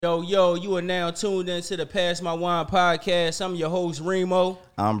Yo, you are now tuned into the Pass My Wine podcast. I'm your host, Remo.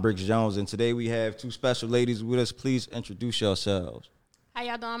 I'm Bricks Jones, and today we have two special ladies with us. Please introduce yourselves. How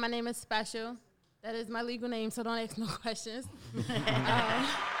y'all doing? My name is Special. That is my legal name, so don't ask no questions.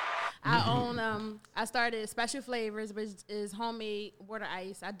 I started Special Flavors, which is homemade water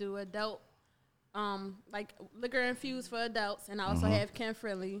ice. I do adult, like liquor infused for adults, and I also have Ken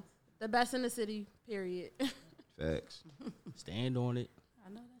Friendly, the best in the city, period. Facts. Stand on it. I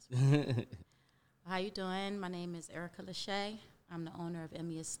know that's right. How you doing? My name is Erica Lachey. I'm the owner of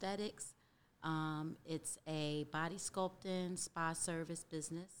Emmy Aesthetics. It's a body sculpting spa service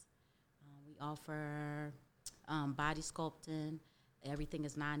business. We offer body sculpting. Everything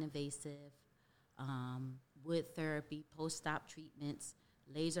is non-invasive. Wood therapy, post-op treatments,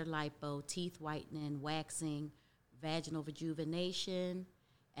 laser lipo, teeth whitening, waxing, vaginal rejuvenation,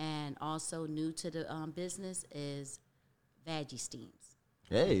 and also new to the business is Veggie Steams.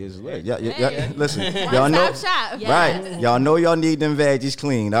 Hey, it's lit. Listen, y'all One know, stop shop. right? Y'all know y'all need them veggies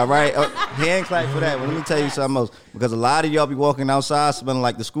cleaned. All right, hand clap for that. Well, let me tell you something else, because a lot of y'all be walking outside smelling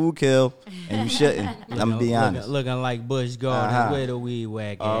like the school kill, and you shouldn't. I'm gonna be honest. Looking like Bush Gardens, where the weed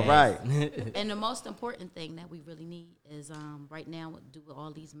whack. All right. And the most important thing that we really need is right now, do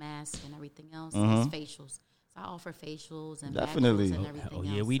all these masks and everything else, is facials. So I offer facials and Definitely. vacuums and everything Oh,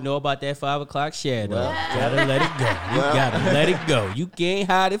 yeah, else. we know about that 5 o'clock shadow. Well, Gotta let it go. You gotta let it go. You can't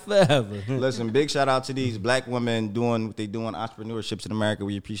hide it forever. Listen, big shout out to these black women doing what they do in entrepreneurships in America.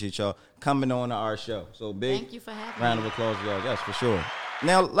 We appreciate y'all coming on to our show. So big Thank you for having round me. of applause, y'all. Yes, for sure.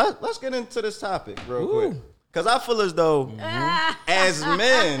 Now let's get into this topic real quick, because I feel as though as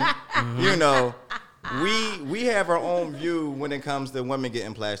men, you know, we have our own view when it comes to women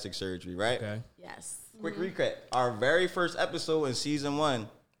getting plastic surgery, right? Okay. Yes. Quick recap. Our very first episode in season 1,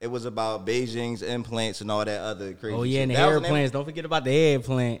 it was about Beijing's implants and all that other crazy Oh, yeah, shit. and the That hair was an plants. Don't forget about the head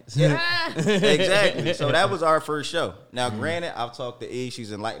plants. Exactly. So that was our first show. Now, granted, I've talked to E.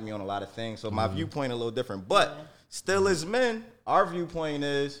 She's enlightened me on a lot of things, so my viewpoint a little different. But still, as men, our viewpoint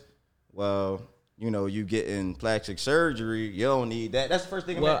is, well, you know, you getting plastic surgery, you don't need that. That's the first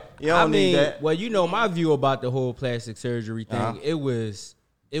thing. Well, You don't need that. Well, you know, my view about the whole plastic surgery thing, it was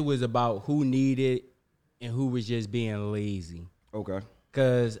about who needed and who was just being lazy. Okay.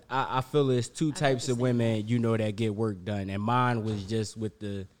 Because I feel there's two types of women, you know, that get work done. And mine was just with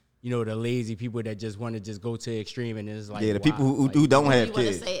the, you know, the lazy people that just want to just go to the extreme, and it's like, Yeah, the wow, people who like, don't You have want to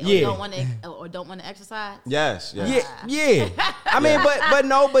kids. say Yeah. don't want to exercise? Yes. Yeah. I mean,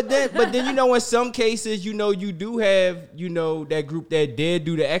 but then you know, in some cases, you know, you do have, you know, that group that did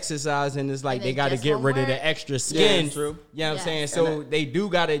do the exercise, and it's like And they they got to just get won't rid of work. the extra skin. Yeah, true. You know what I'm saying? Yes. So they do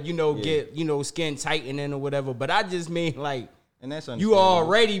got to, you know, get, you know, skin tightening or whatever. But I just mean, like, And that's you understandable.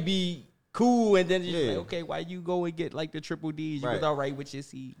 already be cool, and then you're Yeah. like, okay, why you go and get like the triple D's? You Right. was all right with your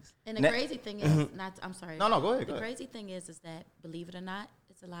C's. And the Ne- crazy thing is, I'm sorry. No, go ahead. The crazy thing is that, believe it or not,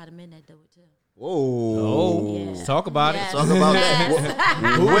 it's a lot of men that do it too. Whoa. Oh, Yeah. talk about Yes. it. Talk about Yes.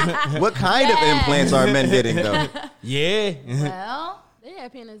 that. What kind of implants are men getting, though? Yeah. Well, They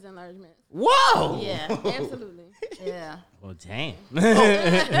have penis enlargement. Whoa. yeah, Absolutely. yeah. Well, damn.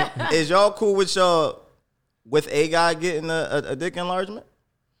 Is y'all cool with a guy getting a dick enlargement?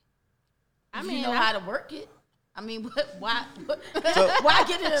 I If mean, you know I- how to work it. I mean, why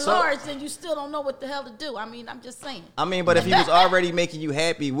get it enlarged and you still don't know what the hell to do? I mean, I'm just saying. I mean, but if he was already making you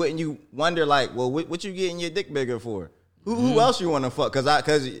happy, wouldn't you wonder, like, well, what you getting your dick bigger for? Who else you want to fuck?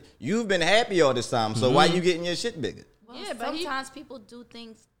 Because you've been happy all this time, so why you getting your shit bigger? Well, Yeah, but sometimes people do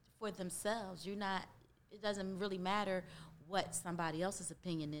things for themselves. It doesn't really matter what somebody else's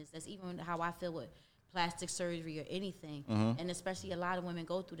opinion is. That's even how I feel with plastic surgery or anything. And especially a lot of women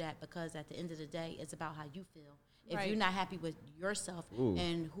go through that because at the end of the day, it's about how you feel. If Right. you're not happy with yourself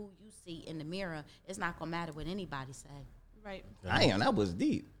and who you see in the mirror, it's not going to matter what anybody say. right. Damn, that was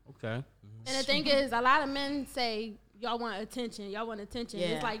deep. Okay. And the thing is, a lot of men say, y'all want attention. Y'all want attention. Yeah.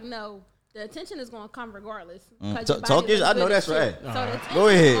 It's like, no, the attention is going to come regardless. Talk your- I know that's right. So the attention Go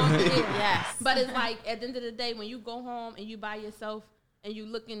is ahead. gonna be there. Yes. But it's like, at the end of the day, when you go home and you by yourself and you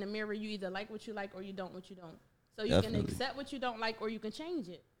look in the mirror, you either like what you like or you don't what you don't. So you Definitely. can accept what you don't like or you can change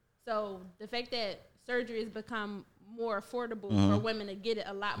it. So the fact that surgery has become more affordable for women to get it,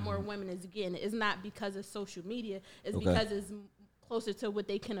 a lot more women is getting it. It's not because of social media. It's Okay. because it's closer to what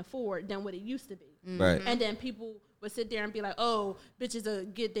they can afford than what it used to be. Right. And then people would sit there and be like, oh,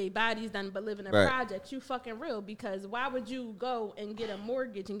 bitches get their bodies done but live in a Right. project. You fucking real, because why would you go and get a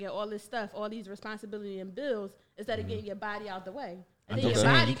mortgage and get all this stuff, all these responsibility and bills, instead of getting your body out the way? And then your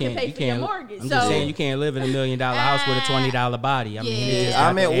body can pay for your mortgage. I'm just saying you can't live in $1 million house with a $20 body. I mean, it just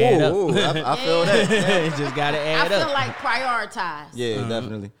I mean, I feel that. It just gotta add I up. feel like prioritize. Yeah,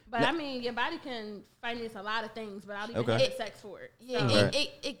 definitely. But I mean, your body can finance a lot of things without even having sex for it. Yeah, So.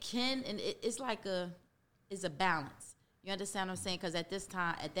 it can, and it's like it's a balance. You understand what I'm saying? Because at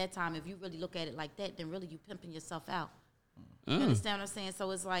that time, if you really look at it like that, then really you pimping yourself out. You understand what I'm saying?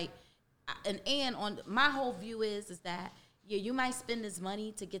 So it's like, and on my whole view is that you might spend this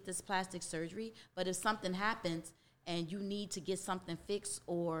money to get this plastic surgery, but if something happens and you need to get something fixed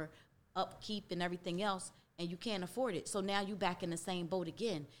or upkeep and everything else, and you can't afford it, so now you back in the same boat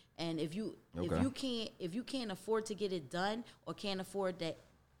again. And if you can't afford to get it done or can't afford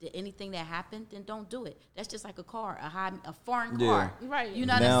anything that happened, then don't do it. That's just like a car, a foreign car. Right. You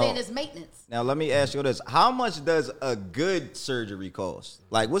know what I'm saying? It's maintenance. Now, let me ask you this. How much does a good surgery cost?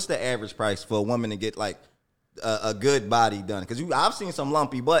 Like, what's the average price for a woman to get, like, a good body done? Because I've seen some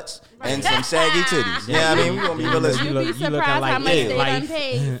lumpy butts and some saggy titties. Yeah, I mean, we gonna be realistic. You'd be surprised how much they done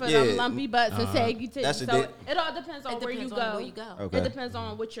paid for them lumpy butts and saggy titties. So it all depends on where you go. Okay. It depends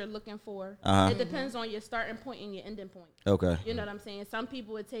on what you're looking for. It depends on your starting point and your ending point. Okay. You know what I'm saying? Some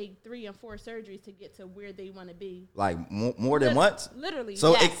people would take 3 and 4 surgeries to get to where they want to be. Like more than once? Literally.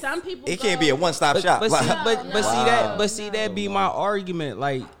 So some people it can't be a one-stop shop. But see that be my argument.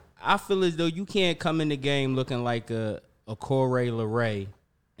 Like, I feel as though you can't come in the game looking like a Corey LeRae,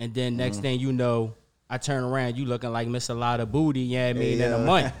 and then next thing you know, I turn around, you looking like Miss A Lot of Booty, in a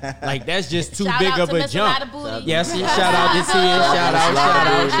month. Like, that's just too big of a jump. Yes, shout out to Tia, shout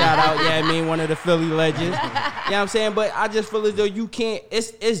out, one of the Philly legends. You know what I'm saying? But I just feel as though you can't,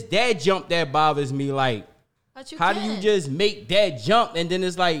 it's that jump that bothers me. Like, how do you just make that jump? And then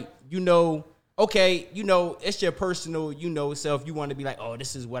it's like, okay, it's your personal, self. You want to be like, oh,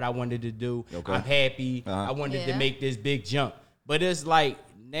 this is what I wanted to do. Okay. I'm happy. I wanted to make this big jump. But it's like,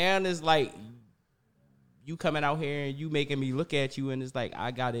 now it's like, you coming out here and you making me look at you, and it's like,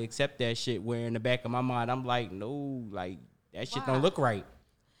 I got to accept that shit, where in the back of my mind, I'm like, no, like, that shit don't look right.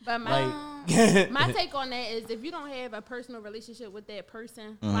 But my take on that is, if you don't have a personal relationship with that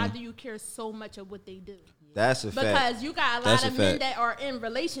person, why do you care so much of what they do? That's a fact. Because you got a lot of men that are in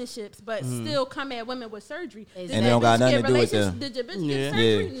relationships but still come at women with surgery. And they don't got nothing to do with them. Did your bitch get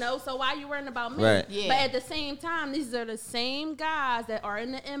surgery? No, so why you worrying about me? Right. Yeah. But at the same time, these are the same guys that are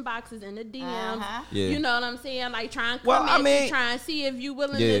in the inboxes, in the DMs. You know what I'm saying? Like, trying to come in, trying to see if you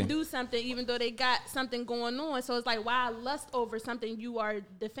willing to do something, even though they got something going on. So it's like, why lust over something you are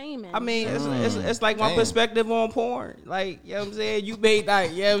defaming? I mean, it's like my perspective on porn. Like, you know what I'm saying? You may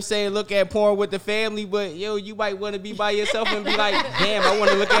like, look at porn with the family, but you might want to be by yourself and be like, damn, I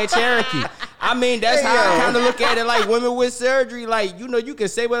want to look at Cherokee. I mean, that's how I kind of look at it. Like, women with surgery, like, you can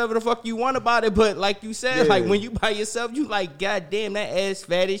say whatever the fuck you want about it, but like you said, like, when you by yourself, you like, God damn, that ass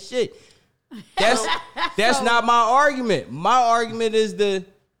fat as shit. That's not my argument. My argument is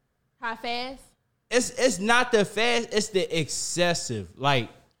how fast? It's not the fast, it's the excessive. Like,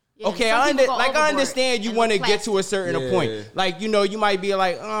 okay, I understand you want to get to a certain point. Like, you might be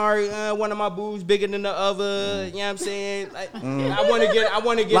like, all right, one of my boobs bigger than the other. You know what I'm saying? Like, I want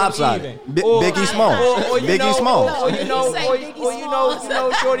to get lopsided. even. Biggie Small. Biggie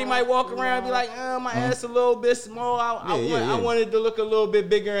Small. Shorty might walk around and be like, my ass a little bit small. I wanted to look a little bit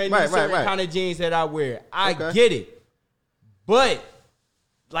bigger in these certain kind of jeans that I wear. I get it. But,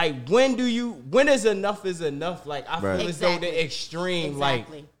 like, when is enough is enough? Like, I feel as though the extreme, like,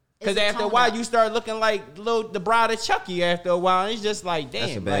 because after a while, you start looking like the bride of Chucky after a while. And it's just like, damn.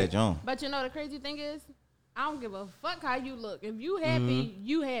 That's a bad joint. But the crazy thing is, I don't give a fuck how you look. If you happy,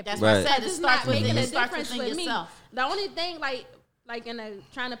 you happy. That's what I said. It's not making a difference with me. The only thing, like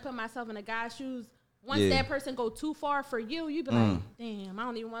trying to put myself in a guy's shoes, once that person go too far for you, you be like, damn, I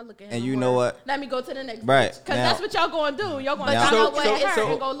don't even want to look at him. And you know what? Let me go to the next right. Because that's what y'all going to do. Y'all going to find out what hit her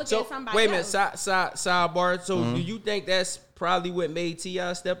and go look at somebody wait a minute, else. sidebar. So do you think that's probably what made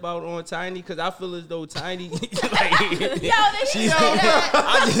T.I. step out on Tiny? Because I feel as though Tiny,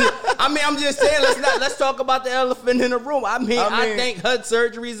 I'm just saying, let's talk about the elephant in the room. I think her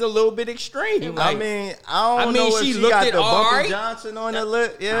surgery is a little bit extreme. Like, I don't know if she got the Bumpy Johnson on her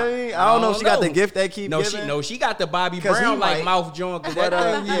lip. Yeah, I don't know if she got the gift that keep giving. She got the Bobby Brown like mouth joint. Cause that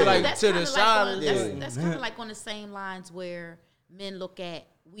thing like to the side. That's kind of like on the same lines where men look at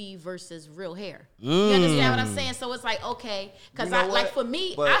weave versus real hair. You understand what I'm saying? So it's like, okay, because like for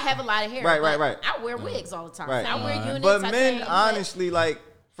me, I have a lot of hair. Right. I wear wigs all the time. Right. I wear units. But men, honestly, like,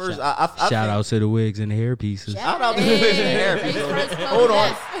 First, I Shout out to the wigs and the hair pieces. Shout out to the wigs and the hair pieces. Hold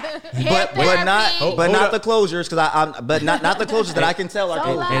on. But not the closures, but not the closures that I can tell are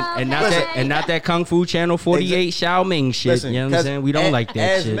cool. And not that Kung Fu Channel 48 Xiao Ming shit. Listen, you know what I'm saying? We don't like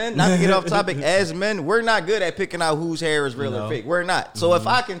that as shit. Men, not to get off topic, as men, we're not good at picking out whose hair is real or fake. We're not. So if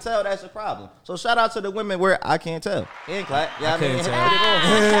I can tell, that's a problem. So shout out to the women where I can't tell. And clap. Yeah, I can't tell.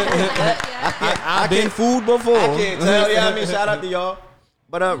 I've been fooled before. I can't tell. Yeah, I mean, shout out to y'all.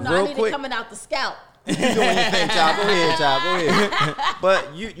 But real quick, coming out the scalp. You doing your thing, child. Go ahead, child. Go ahead.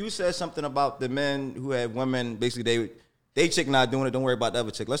 But you said something about the men who have women. Basically, they chick not doing it. Don't worry about the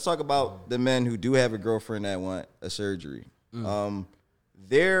other chick. Let's talk about the men who do have a girlfriend that want a surgery.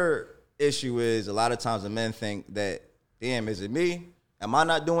 Their issue is a lot of times the men think that, damn, is it me? Am I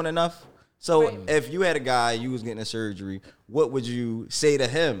not doing enough? So if you had a guy, you was getting a surgery, what would you say to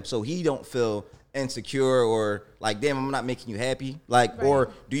him so he don't feel insecure or like, damn, I'm not making you happy? Like,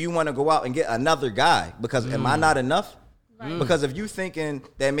 or do you want to go out and get another guy because am I not enough? Because if you thinking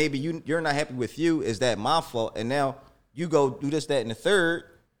that maybe you're not happy with you, is that my fault? And now you go do this, that, and the third,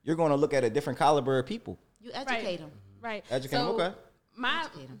 you're going to look at a different caliber of people. You educate them. Right. Educate them, okay.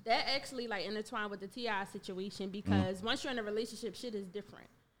 That actually like intertwined with the T.I. situation because once you're in a relationship, shit is different.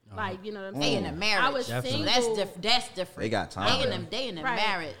 Like, you know what I'm saying? They in a marriage. I was single. That's different. They got time. They in a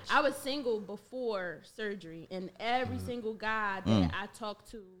marriage. I was single before surgery, and every single guy that I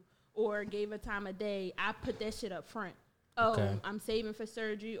talked to or gave a time of day, I put that shit up front. I'm saving for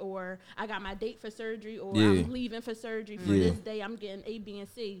surgery, or I got my date for surgery, or I'm leaving for surgery for this day. I'm getting A, B, and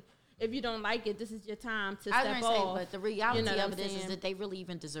C. If you don't like it, this is your time to step off. But the reality of it is that they really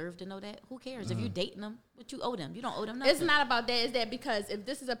even deserve to know that. Who cares? If you dating them, what you owe them? You don't owe them nothing. It's not about that. It's that because if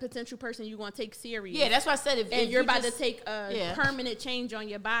this is a potential person you want to take serious. Yeah, that's why I said if you're about to take a permanent change on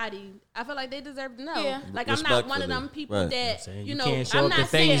your body, I feel like they deserve to know. Yeah. Like, I'm not one of them people that, you know, can't show I'm up to not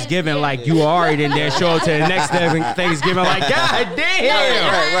Thanksgiving like you already in there. Show up to the next Thanksgiving like, God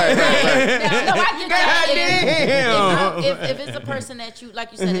damn. No, I get that. If it's a person that you,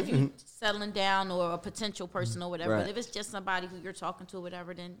 like you said, if you settling down or a potential person or whatever, but if it's just somebody who you're talking to or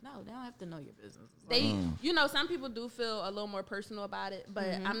whatever, then no, they don't have to know your business. They, you know, some people do feel a little more personal about it, but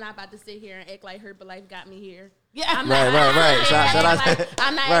I'm not about to sit here and act like Herbalife got me here. Yeah, I'm not, I'm not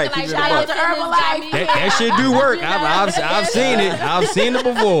acting like shout out to Herbalife. That shit do work. I've seen it. I've seen it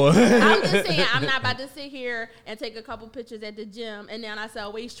before. I'm just saying, I'm not about to sit here and take a couple pictures at the gym and then I saw a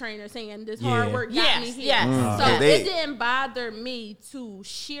waist trainer saying this hard work got me here. So it didn't bother me to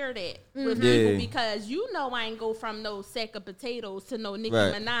share that with people because you know I ain't go from no sack of potatoes to no Nicki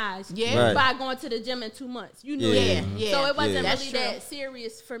Minaj by going to the gym in 2 months. You knew that. So it wasn't really that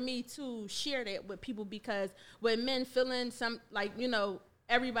serious for me to share that with people because with men feeling some, like, you know,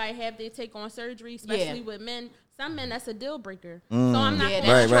 everybody have their take on surgery, especially with men. Some men, that's a deal breaker. So I'm not going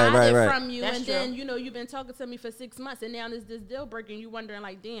to try it from you. And then, you know, you've been talking to me for 6 months and now there's this deal breaker and you wondering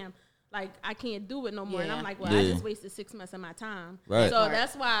like, damn, like I can't do it no more. And I'm like, well, I just wasted 6 months of my time. So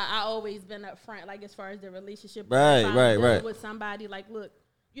that's why I always been up front, like as far as the relationship. With somebody, like, look,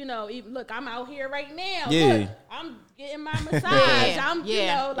 you know, even look, I'm out here right now. Look, I'm getting my massage. I'm, you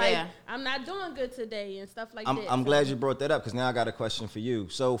know, like I'm not doing good today and stuff like that. I'm glad you brought that up because now I got a question for you.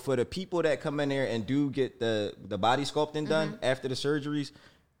 So for the people that come in there and do get the body sculpting done after the surgeries,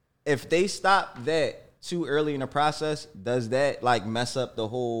 if they stop that too early in the process, does that like mess up the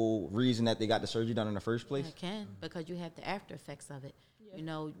whole reason that they got the surgery done in the first place? It can, because you have the after effects of it. You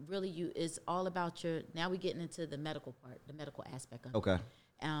know, really, it's all about now we're getting into the medical part, the medical aspect of it. Okay.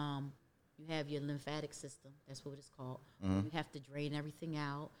 You have your lymphatic system. That's what it's called. You have to drain everything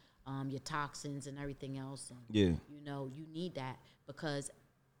out, your toxins and everything else. And, you know, you need that because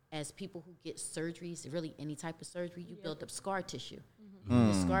as people who get surgeries, really any type of surgery, you build up scar tissue.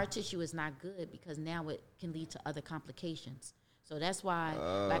 The scar tissue is not good because now it can lead to other complications. So that's why,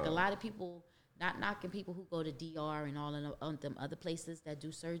 like a lot of people, not knocking people who go to DR and all of them other places that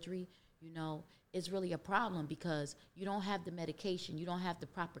do surgery, you know, it's really a problem because you don't have the medication, you don't have the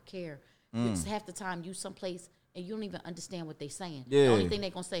proper care. It's half the time you someplace and you don't even understand what they're saying. The only thing they're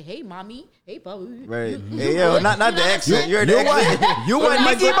going to say, hey, mommy, hey, puppy. Right. Not the accent. You're the accent. You want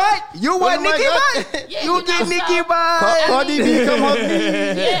Nicki Butt? You want Nicki Butt? You get Nicki Butt. Cardi B, come on.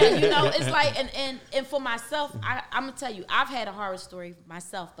 Yeah, you know, it's like, and for myself, I'm going to tell you, I've had a horror story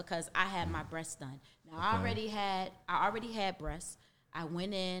myself because I had my breasts done. Now, I already had breasts. I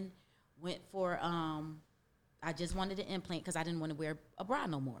went for, I just wanted an implant because I didn't want to wear a bra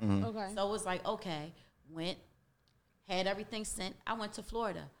no more. Okay. So it was like, okay, had everything sent. I went to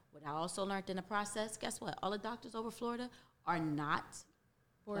Florida. What I also learned in the process, guess what? All the doctors over Florida are not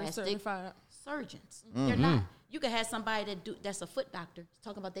plastic surgeons. They're not. You could have somebody that's a foot doctor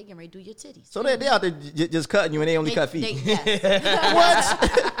talking about they getting ready to do your titties. So they out there just cutting you, and they only cut feet. Yes.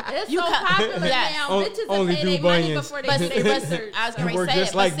 It's so popular now. Bitches only pay do their money bunions. before they do their research. I was going to Work say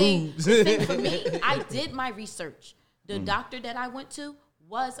just it, like but see, boobs. the thing for me, I did my research. The doctor that I went to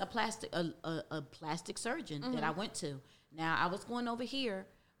was a plastic surgeon that I went to. Now, I was going over here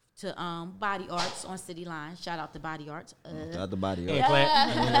to Body Arts on City Line. Shout out to Body Arts. Shout out to Body Arts.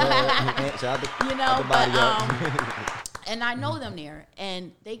 Shout out to, You know, Body but, Arts. and I know them there,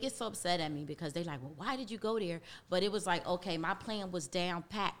 and they get so upset at me because they're like, well, why did you go there? But it was like, okay, my plan was down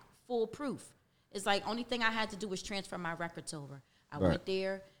packed, foolproof. It's like only thing I had to do was transfer my records over. I went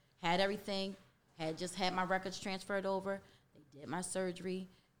there, had everything, had my records transferred over. They did my surgery,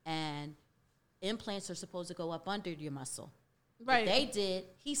 and implants are supposed to go up under your muscle. Right. What they did,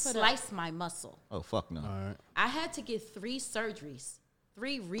 he sliced my muscle. Oh, fuck no. All right. I had to get 3 surgeries,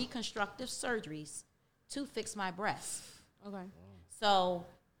 3 reconstructive surgeries to fix my breast. Okay. So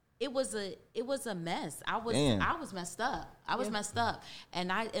it was a mess. I was messed up. I was messed up.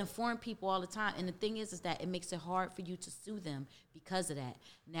 And I inform people all the time. And the thing is that it makes it hard for you to sue them because of that.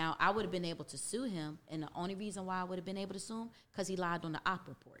 Now, I would have been able to sue him, and the only reason why I would have been able to sue him, because he lied on the op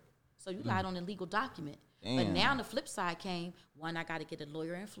report. So you lied on a legal document. Damn. But now the flip side came, one, I got to get a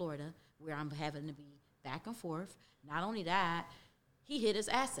lawyer in Florida where I'm having to be back and forth. Not only that, he hid his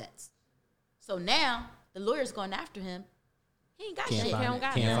assets. So now the lawyer's going after him. He ain't got shit. He ain't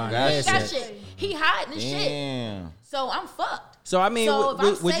got shit. He hiding his shit. So I'm fucked. So I mean,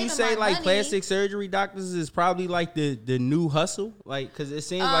 would you say like money, plastic surgery doctors is probably like the new hustle? Like, because it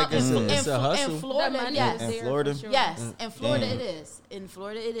seems like it's a hustle. In Florida, yes. In Florida? Sure. Yes, in Florida it is. In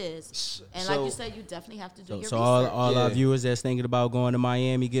Florida it is. And like you said, you definitely have to do your So research. all our viewers that's thinking about going to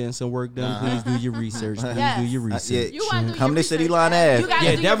Miami, getting some work done, please do your research. Please do your research. You want to do Come your to City research. Line Ave. You gotta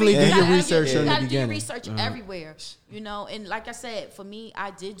Yeah, do definitely your do your research. research You in the gotta do your beginning. research everywhere, you know. And like I said, for me,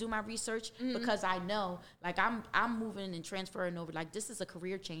 I did do my research because I know, like I'm moving and transferring over. Like this is a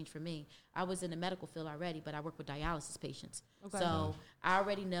career change for me. I was in the medical field already, but I work with dialysis patients. Okay. So I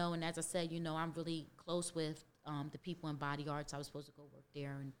already know, and as I said, you know, I'm really close with the people in Body Arts. I was supposed to go work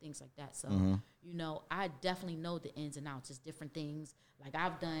there and things like that. So, you know, I definitely know the ins and outs. It's different things. Like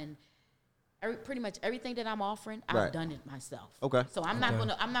I've done pretty much everything that I'm offering. I've done it myself. Okay. So I'm not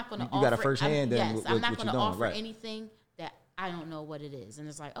gonna offer. You got a first hand. Yes, I'm not what gonna you're doing. offer anything that I don't know what it is. And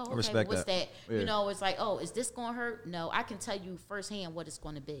it's like, oh, okay, respect what's that. that? You know, it's like, oh, is this gonna hurt? No, I can tell you firsthand what it's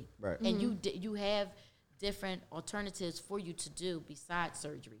gonna be. Right. And you have different alternatives for you to do besides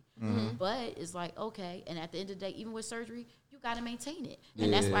surgery. But it's like, okay, and at the end of the day, even with surgery, you got to maintain it.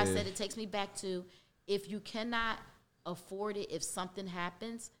 And that's why I said it takes me back to, if you cannot afford it, if something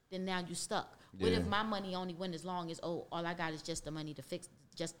happens, then now you stuck. What if my money only went as long as, all I got is just the money to fix,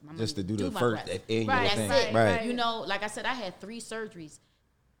 just my money Just to do the my first breast. annual That's thing. it. Right. You know, like I said, I had 3 surgeries.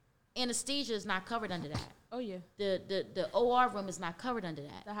 Anesthesia is not covered under that. Oh yeah. The OR room is not covered under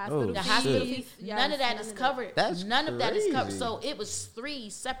that. The hospital. Oh, The shit. hospital fees, fees, yes, none of that is covered. That's none of that is covered. crazy. So it was 3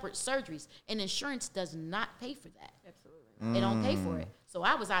 separate surgeries, and insurance does not pay for that. Absolutely. It don't pay for it. So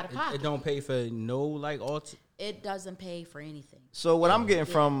I was out of pocket. It don't pay for no like It doesn't pay for anything. So what I'm getting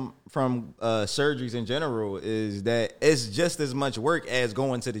from surgeries in general is that it's just as much work as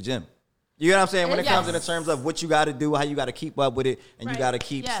going to the gym. You know what I'm saying? When it comes in the terms of what you got to do, how you got to keep up with it, and you got to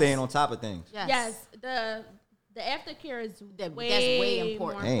keep staying on top of things. Yes. The aftercare is That's way way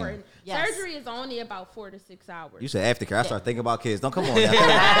more important. important. Yes. Surgery is only about 4 to 6 hours. You said aftercare. I start thinking about kids. Don't come on now.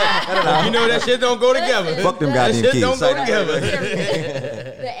 I You know that shit don't go together. Fuck them The- goddamn shit kids. don't go together.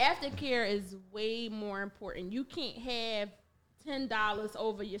 The aftercare is way more important. You can't have $10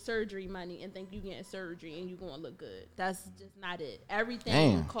 over your surgery money and think you getting surgery and you gonna look good. That's just not it.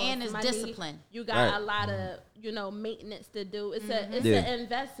 Everything Damn. costs And it's money. discipline. You got Right. a lot of maintenance to do. It's an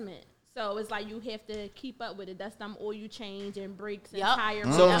investment. So it's like you have to keep up with it. That's them oil change and brakes and tire.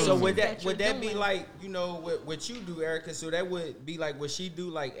 So rotations would that you're be doing. like, you know, what you do, Erica? So that would be like what she do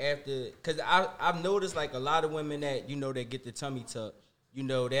like after, because I've noticed like a lot of women that, you know, that get the tummy tuck, you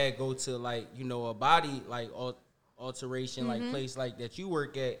know, that go to like, you know, a body like alteration like place like that you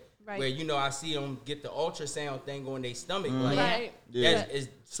work at, Right. where, you know, I see them get the ultrasound thing on their stomach. Like, Right. Yeah.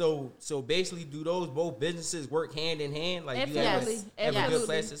 So basically, do those both businesses work hand in hand? Like, you have Absolutely. a good Absolutely.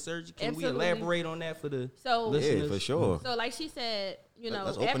 plastic surgery. Can we Absolutely. elaborate on that for the So- listeners? Yeah, for sure. So like she said, you know,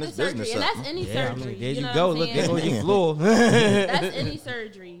 Let's open after this surgery, business and up. that's any Yeah, I surgery. mean, there you know go. what I'm Look, there saying? go your floor. That's any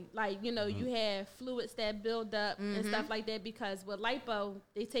surgery. Like, you know, you have fluids that build up and stuff like that, because with lipo,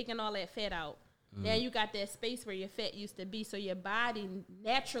 they taking all that fat out. Now you got that space where your fat used to be, so your body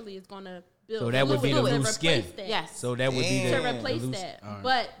naturally is going to build So that would be the fluid to loose skin. replace that. Yes. So that would be To the replace loose, that. all right.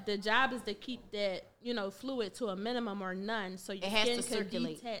 But the job is to keep that, fluid to a minimum or none, so your It has skin to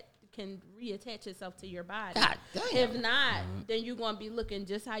circulate. can reattach itself to your body. God damn. If not, then you're gonna be looking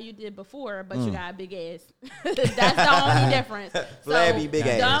just how you did before, but you got a big ass. That's the only difference. Flabby big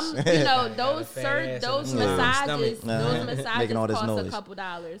ass. Those fat ass those and a massages, stomach. Making all this cost noise. a couple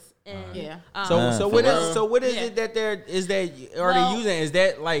dollars. And Yeah. So what for is real? so what is Yeah. it that they're is that are Well, they using? Is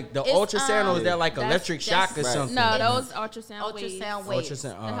that like the it's, ultrasound or is that like that's- electric shock or that's- something? No, those ultrasound Ultrasound waves waves.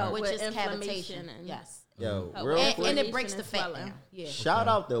 Ultrasound, all to right. help Which with is inflammation cavitation. and Yes. Yo, help real with And quick. it breaks the and fat swelling. down. Yeah. Shout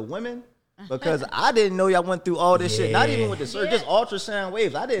out to women because I didn't know y'all went through all this shit. Not even with the surgery, just ultrasound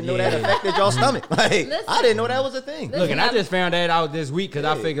waves. I didn't know that affected y'all stomach. Like I didn't know that was a thing. Look, and I just found that out this week because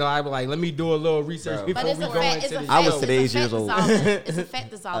I figured I was like, let me do a little research Bro. before But it's we a go fat, into it's a this. fat, I was it's a today's fat years old. dissolving- It's a fat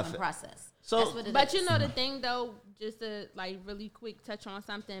dissolving process. So- That's what it But is. you know the thing though, just to like really quick touch on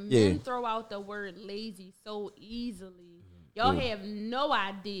something. Yeah. Men throw out the word lazy so easily. Y'all have no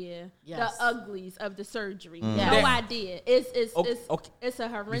idea Yes. the uglies of the surgery. Mm. No Yeah. idea. It's Okay. it's a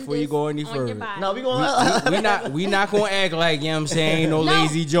horrendous Before you go any on further. your body. No, we gonna we not gonna act like, you know what I'm saying, ain't no No,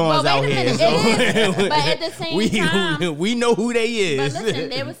 lazy Johns but out wait a here. minute, it is. But at the same time- we know who they But is. listen,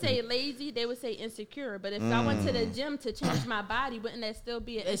 they would say lazy, they would say insecure. But if I went to the gym to change my body, wouldn't that still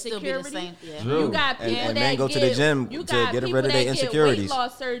be an It'd still be the insecurity? same. Yeah. True. You got people And that men go get, to the gym you to got get people rid of their that insecurities. Get weight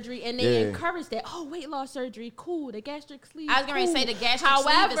loss surgery and they Yeah. encourage that. Oh, weight loss surgery, cool. The gastric sleeve. I was going to cool. say the gastric sleeve is the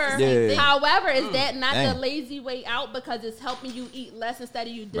However, same Yeah. thing. however, is that not Dang. the lazy way out because it's helping you eat less instead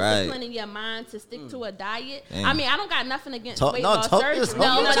of you Right. disciplining your mind to stick to a diet? Dang. I mean, I don't got nothing against Talk- weight no, loss talk- surgery. just No,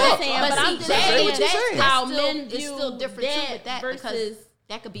 talk I'm your just talk. saying, but I'm just Say saying what you're saying. how still, men it's view still different too with that versus because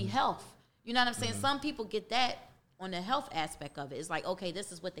that could be health. You know what I'm saying? Some people get that on the health aspect of it. It's like, okay,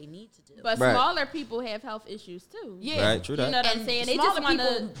 this is what they need to do. But Right. smaller people have health issues too. Yeah. Right, true that. You know what I'm And saying? They just smaller want to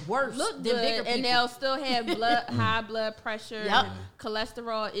people worse look than good, bigger and people. they'll still have high blood pressure, Yep. and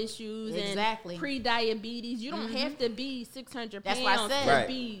cholesterol issues, Exactly. and pre-diabetes. You don't have to be 600 That's why I pounds said. to Right.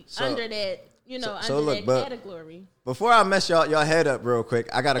 be So- under that. so Under look, that but- category. Before I mess y'all head up real quick,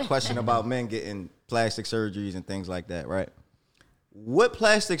 I got a question about men getting plastic surgeries and things like that, right? What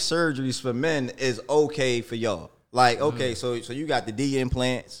plastic surgeries for men is okay for y'all? Like, okay, so you got the D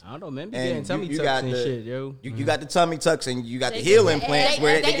implants. I don't know, man. Be And getting tummy you tucks got and the- shit, yo. You got the tummy tucks and you got They the heel get the implants ab-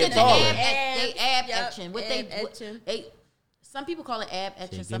 where they they get get the taller. ab Yep, etching. What ab they, etching. some people call it ab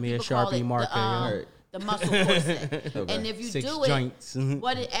etching. Give Some me a people call Sharpie it marker, yo. the muscle corset. And if you 6 do it, joints.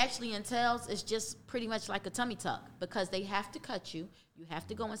 what it actually entails is just pretty much like a tummy tuck because they have to cut you. You have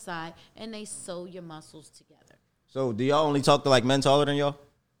to go inside and they sew your muscles together. So do y'all only talk to like men taller than y'all?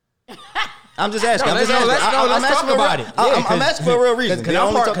 I'm just asking. No, I'm let's just asking. I'm talk asking for a about real- it. I'm asking for a real reason. Because Do y'all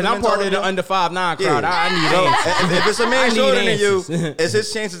I'm only part, talk to cause I'm men part taller of the than y'all? under 5'9" Yeah. crowd. I need So, answers. if it's a I man need shorter than you, answers. is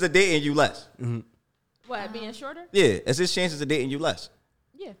his chances of dating you less? What, being shorter? Yeah, is his chances of dating you less?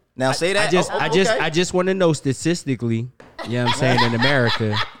 Yeah. Now say that. I just want to know statistically, you know what I'm saying, in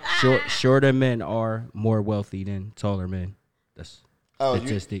America, shorter men are more wealthy than taller men. That's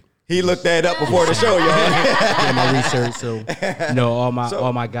statistic. He looked that up before the show, y'all. Yeah, my research. So,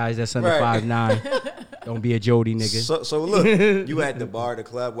 all my guys that's under Right. 5'9", don't be a Jody nigga. So look, you at the bar, the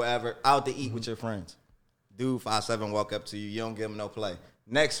club, wherever, out to eat with your friends. Dude 5'7" walk up to you, you don't give him no play.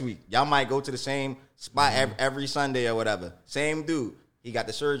 Next week, y'all might go to the same spot every Sunday or whatever. Same dude. He got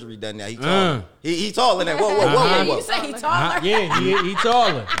the surgery done now. He taller. He taller than whoa. You say he taller? Yeah, he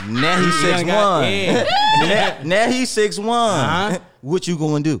taller. Now he's He done got- 6'1". yeah. Now he's 6'1". What you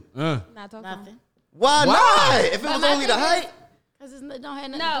gonna do? Not talking. Nothing. Why not? If it was my only the thing height. Because it don't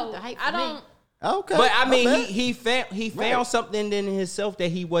have nothing to do No, with the height I for me. don't. Okay. But I mean, okay. he found Right. something in himself that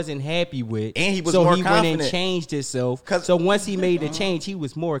he wasn't happy with, And he was so more he went confident. and changed himself. 'Cause- So once he made the change, he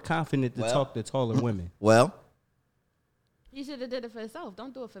was more confident to Well. talk to taller women. Well, You should have did it for yourself.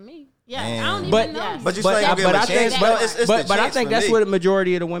 Don't do it for me. Yeah. Man. I don't even But- know. but you But still ain't I gonna give him a think, chance. Bro. It's the but I chance think for that's me. what the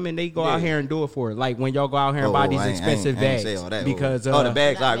majority of the women they go out Yeah. here and do it for. Like when y'all go out here and buy these expensive I ain't bags say all that. because the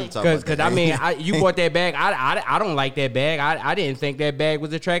bags. I already talked about Because that. I mean, you bought that bag. I don't like that bag. I didn't think that bag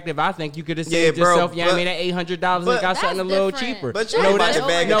was attractive. I think you could have saved Yeah, bro, yourself. You know what I but- mean, that $800 but and got something a little that's different. cheaper. But you no, ain't buy that's the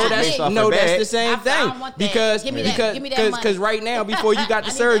bag no, that you that's- based off no, the that's bag. the same I thing. don't want that. Because Give me that. Give me that money. right now, before you got the I need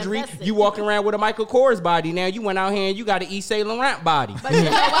to surgery, invest it. you walking around with a Michael Kors body. Now you went out here and you got an Yves Saint Laurent body. But you know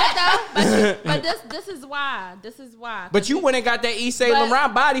what though? But this is why. This is why. But you went and got that Yves Saint But-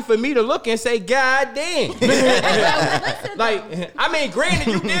 Laurent body for me to look and say, God damn. Like, I mean, granted,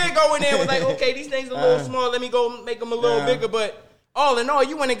 you did go in there and was like, okay, these things are a little small. Let me go make them a little bigger. But all in all,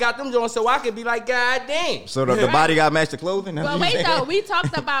 you went and got them joints so I could be like, God damn. So the body got matched the clothing. But wait though, we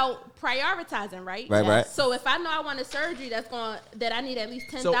talked about prioritizing, right? Right. So if I know I want a surgery that I need at least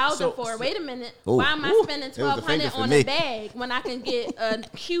 10,000 for, wait a minute, Ooh, why am I spending it was the finger $1,200 for on me. a bag when I can get a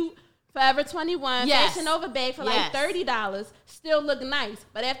cute Forever 21 Fashion Over bag for like $30, still look nice.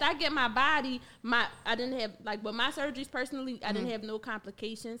 But after I get my body, I didn't have, like, with my surgeries personally, I didn't have no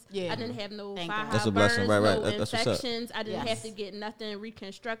complications. I didn't have no That's a blessing, burns, right. no That's what's up. infections. I didn't have to get nothing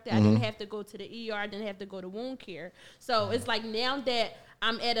reconstructed. I didn't have to go to the ER. I didn't have to go to wound care. So it's like now that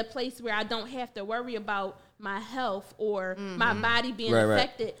I'm at a place where I don't have to worry about my health or my body being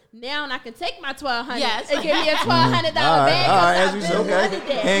affected. Now I can take my $1,200 and give me a $1,200 bag. All right, as you say,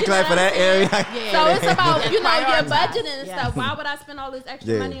 okay. Hand clap for that area. So it's about, your budgeting and stuff. Why would I spend all this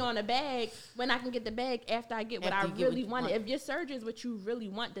extra money on a bag when I can get the bag after I get what I really wanted? If your surgery is what you really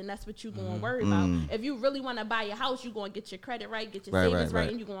want, then that's what you're going to worry about. If you really want to buy your house, you're going to get your credit right, get your savings right,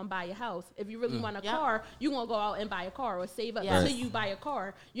 and you're going to buy your house. If you really want a car, you're going to go out and buy a car or save up until you buy a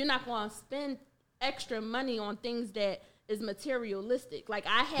car. You're not going to spend extra money on things that is materialistic. Like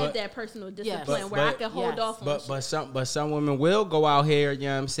I had that personal discipline where I could hold off on but some women will go out here, you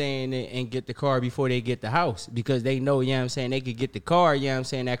know what I'm saying, and get the car before they get the house because they know, you know what I'm saying, they could get the car, you know what I'm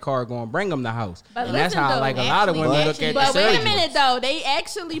saying, that car going to bring them the house. But and that's how like a lot of women look at the surgery. But wait a minute though, they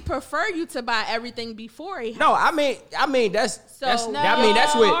actually prefer you to buy everything before a house. No, I mean that's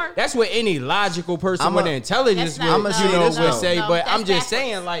what any logical person with intelligence would say. But I'm just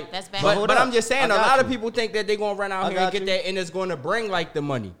saying, like, but I'm just saying, a lot of people think that they're gonna run out here and get that, and it's gonna bring like the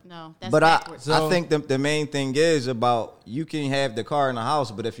money. No, that's but backwards. I think the main thing is about you can have the car in the house,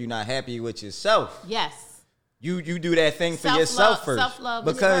 but if you're not happy with yourself, you do that thing for yourself first. Self-love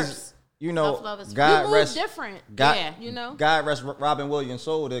because you know God rest different. God rest Robin Williams'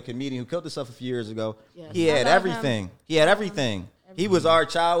 soul, the comedian who killed himself a few years ago. He had everything. He had everything. He was our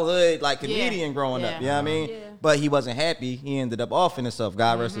childhood like comedian growing up. You know what I mean? But he wasn't happy. He ended up offing himself.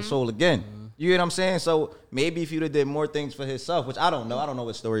 God rest his soul again. You get what I'm saying? So maybe if you'd have did more things for himself, which I don't know. I don't know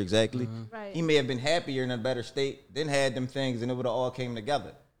his story exactly. Right. He may have been happier in a better state, then had them things, and it would have all came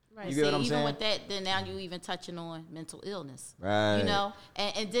together. Right. You get what I'm even saying? with that, then now you even touching on mental illness. Right. You know?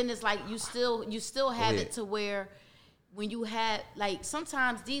 And then it's like you still have it to where when you have, like,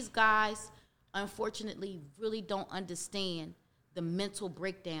 sometimes these guys, unfortunately, really don't understand the mental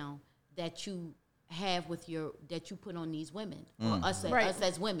breakdown that you have that you put on these women or us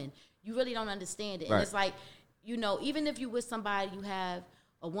as women. You really don't understand it. And it's like, you know, even if you with somebody, you have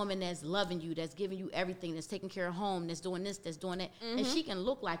a woman that's loving you, that's giving you everything, that's taking care of home, that's doing this, that's doing that, and she can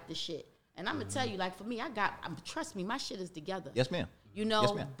look like the shit. And I'm gonna tell you, like, for me, trust me, my shit is together. Yes, ma'am. You know,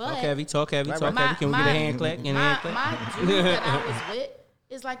 yes, ma'am. but talk heavy. Can we get a hand clap? My dude that I was with,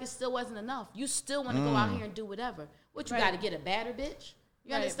 it's like it still wasn't enough. You still want to go out here and do whatever. What you got to get a badder bitch?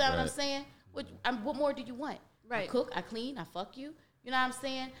 You understand what I'm saying? What more do you want? Right. I cook, I clean, I fuck you. You know what I'm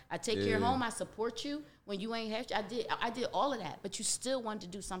saying? I take care of home, I support you when you ain't have to. I did all of that, but you still wanted to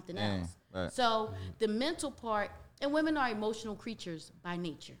do something else. Right. So the mental part, and women are emotional creatures by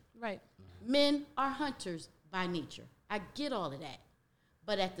nature. Right. Men are hunters by nature. I get all of that.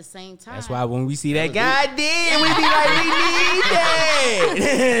 But at the same time, that's why when we see that goddamn, we be like, we need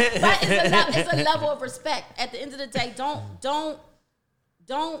that. But it's a level of respect. At the end of the day, don't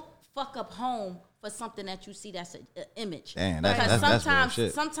fuck up home for something that you see that's an image. Damn,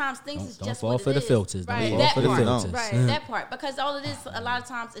 sometimes things is just fall what for it the is. filters. Right. That part. Right. That part. Because all it is, a lot of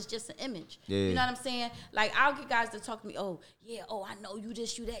times, it's just an image. Yeah. You know what I'm saying? Like, I'll get guys to talk to me, I know you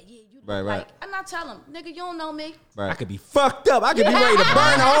this, you that, you right, like, and I tell them, nigga, you don't know me. Right. I could be fucked up. I could be ready to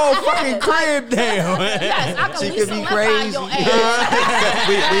burn the whole fucking crib down. Yes, I she could be crazy. Your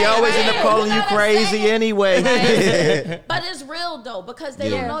ass. we always end up calling you crazy anyway. Right. But it's real though, because they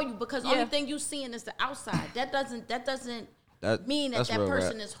don't know you. Because only thing you seeing is the outside. That doesn't mean that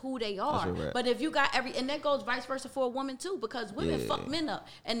person is who they are. But if you got and that goes vice versa for a woman too, because women fuck men up.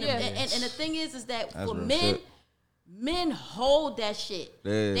 And the thing is that for men. Men hold that shit.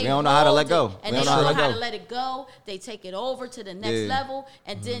 Yeah, they don't know how to let go. And they don't know how to let it go. They take it over to the next level.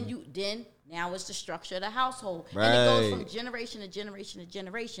 And then now it's the structure of the household. Right. And it goes from generation to generation to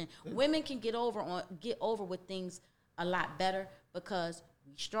generation. Women can get over with things a lot better because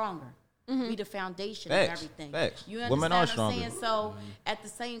we stronger. We the foundation of everything. Facts. You understand Women are what stronger. I'm saying? So at the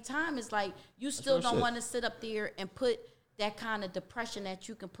same time, it's like you still don't want to sit up there and put that kind of depression that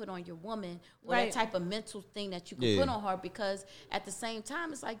you can put on your woman or that type of mental thing that you can put on her, because at the same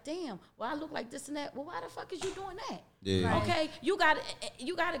time it's like, damn, well, I look like this and that. Well, why the fuck is you doing that? Yeah. Right. Okay, you got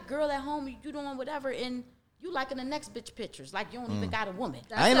a girl at home, you doing whatever, and You liking the next bitch pictures like you don't even got a woman.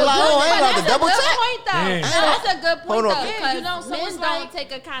 I ain't allowed to double That's a check. good point, though. That's a good point, Hold on. though. Yeah, Because you know, so men it's don't like-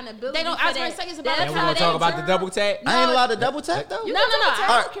 take accountability. They don't. for I was that. gonna say it's about That's And we how gonna they talk about the observe. double tap. I ain't allowed to double tap though. No. I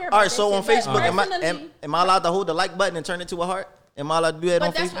don't care about All right, that so on shit, Facebook, but personally- am I allowed to hold the like button and turn it to a heart? Am I allowed to do that on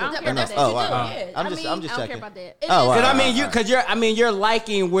But that's Facebook? what, don't but care that's about what that. you do. all right. Yeah. I'm I just don't checking. care about that. It Oh, is- wow. Cause I mean, you're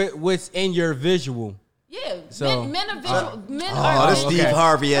liking what's in your visual. Yeah, So- men are visual. Men Oh, are. this Steve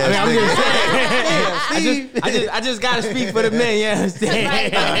Harvey ass I'm nigga. just saying. I just gotta speak for the men. You understand?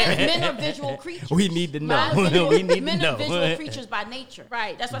 Right, but men are visual creatures. We need to know. Right? We need to Men know. are visual creatures by nature.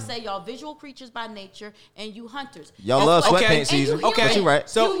 Right. That's why I say y'all visual creatures by nature, and you hunters. Y'all love Okay. sweatpants And season. you Okay, human. you right.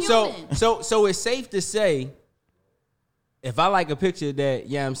 So it's safe to say, if I like a picture that,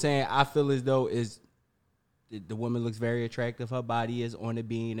 yeah, I'm saying I feel as though is the woman looks very attractive, her body is on the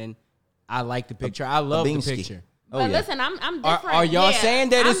bean, and I like the picture. I love the beanski. picture. Oh, But yeah. listen, I'm different. Are y'all Yeah. saying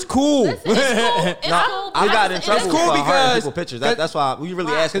that it's cool? Listen, it's cool. It's cool. I got in trouble cool for hurting because- people pictures. That's why we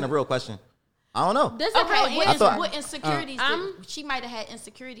really asking a real question. I don't know. This is Okay, how what, it is. what insecurities? I'm- She might have had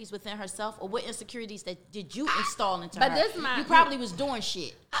insecurities within herself, or what insecurities that did you install into But her? this my- you probably was doing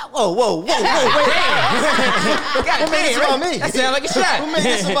shit. Whoa, wait. Who made this about me? That sound like a shot. Who made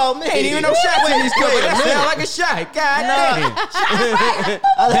this about me? Ain't even no shots in these clips. That sound like a shot. God damn.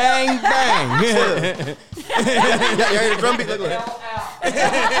 Bang, bang. You heard the drum beat? Look.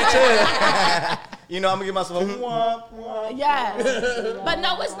 You know, I'm gonna give myself a womp, womp. Yes, but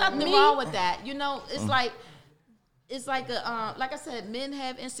no, it's nothing wrong with that. You know, it's like I said, men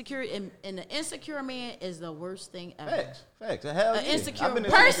have insecurity, and the insecure man is the worst thing ever. Facts. Hell An yeah. insecure I've been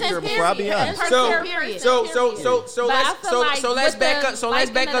person, insecure before. I'll be period. honest. Person, period. So But I feel like let's with back the up. So let's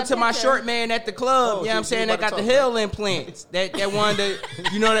liking back of up the to my picture- short man at the club. Oh, You know what I'm so saying? you That got about the to heel implants. That one that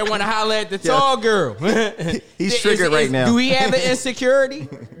want to holler at the tall girl. He's triggered right now. Do he have an insecurity?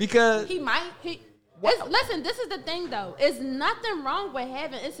 Because He might. Listen, this is the thing though. It's nothing wrong with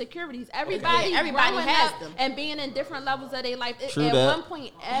having insecurities. Everybody Everybody has up them. and being in different levels of their life. True At that. one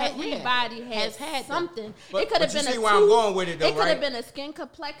point, everybody has had them. something. But- It could have but you been see a where I'm tooth. going with it, though, It could have right? been a skin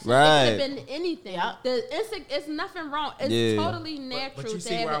complexion. Right. It could have been anything. Yeah. It's nothing wrong. It's Yeah. totally natural you to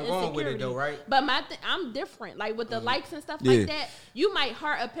see have where an I'm going with it, insecurity. though, right? But I'm different. Like with the likes and stuff Yeah. like that, you might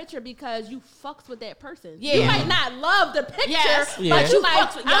heart a picture because you fucks with that person. Yeah. You might not love the picture, Yes. Yeah. but you You like,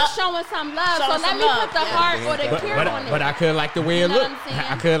 fucks with- I'm yup. showing some love. Showing So let some me love, put the yeah. heart or the cure on it. but I could like the way it You know look. what I'm saying?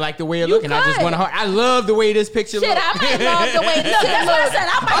 I could like the way it You look, and I just could. want to heart. I love the way this picture Shit, look. I might love the way this look. That's what I said.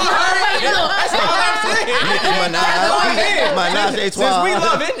 I might love the way it look. That's all I'm saying. Menage a Since we trois.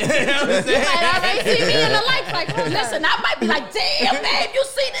 love it, you know what I'm You saying? might already see me in the likes. Like, hold up. Listen, I might be like, damn, babe, you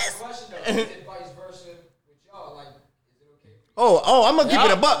see this? Question though, is it vice versa with y'all? Like, is it okay? Oh, I'm gonna keep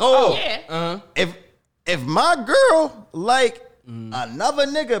it a buck. Yeah. If my girl like another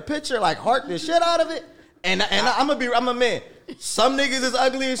nigga picture, like heart the shit out of it, and I'm a man. Some niggas is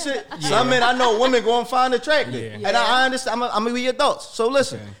ugly as shit. Some men I know women go and find attractive, and I understand. I'm gonna be adults. So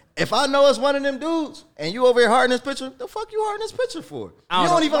listen, if I know it's one of them dudes, and you over here hearting this picture, the fuck you hearting this picture for? You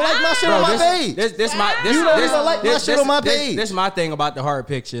don't even like my shit on my page. This You don't even like my shit on my page. This my thing about the heart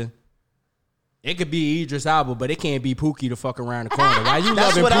picture. It could be Idris Elba, but it can't be Pookie to fuck around the corner. Why you That's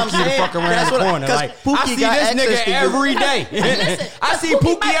loving what I'm Pookie to saying. fuck around That's the what I- corner? 'cause Like Pookie I see got this access nigga to you. every day. I see Pookie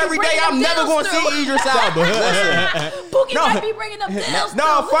Pookie might be every day. bringing I'm them never deals gonna through. see Idris Elba. Pookie No. might be bringing them deals.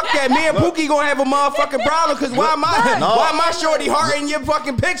 No, fuck that. Me and Pookie gonna have a motherfucking problem because why my shorty hearting your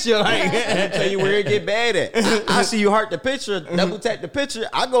fucking picture? Like, Let me tell you where it get bad at. I see you heart the picture, double tap the picture.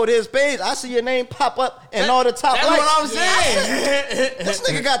 I go to his page, I see your name pop up and all the top that's likes. what I'm saying. This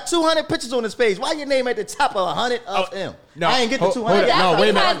nigga got 200 pictures on his page. Why your name at the top of 100 of him? No, I ain't get the hold 200. up. No, wait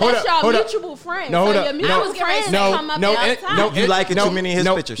a minute. That's Hold up. y'all Hold up. mutual friends. No, hold so up. your mutual friends come up there top. You liking too many of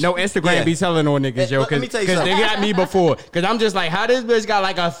his pictures. No, Instagram Yeah. be telling on niggas, yo, Let me tell you because they something. got me before. Because I'm just like, how this bitch got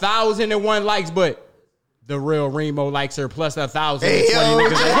like 1,001 likes, but the real Remo likes her plus 1,020 Hey, yo.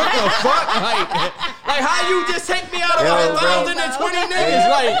 niggas. Like, what the fuck? Like how you just take me out of Yo, 1,020 niggas?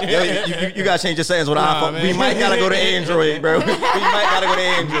 Like, Yo, you gotta change your settings with Nah, iPhone. man. We might gotta go to Android, bro. We might gotta go to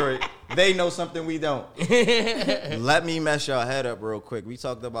Android. They know something we don't. Let me mess y'all head up real quick. We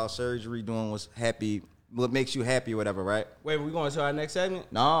talked about surgery, doing what makes you happy, whatever, right? wait, we going to our next segment?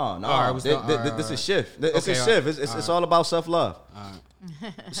 No. All right, This is shift. It's Okay, a all shift. right. It's all about self-love.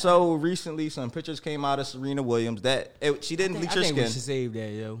 So recently, some pictures came out of Serena Williams that she didn't bleach I her think we skin. should save that,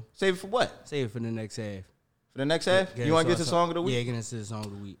 yo. Save it for what? Save it for the next half. For the next half? You want to get to the song of the week? Yeah, get into the song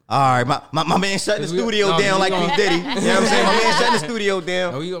of the week. All right, my man shutting the studio down like P. Diddy. You know what I'm saying? My man shutting the studio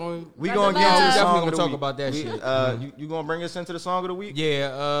down. We gonna get into the song of the talk week. about that shit. You gonna bring us into the song of the week?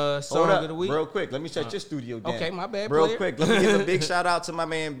 Yeah, song of the week. Real quick, let me shut your studio down. Okay, my bad, Real player. quick, let me give a big shout out to my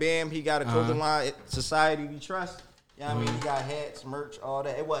man Bam. He got a clothing line, Society We Trust. You know what I mean? He got hats, merch, all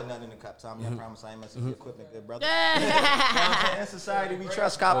that. It wasn't nothing in the cup, Tommy. I promise I ain't messing with your equipment, good brother. And Society We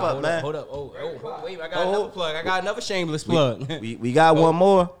Trust, cop up, man. Hold up. Oh, wait, I got another plug. I got another shameless plug. We got one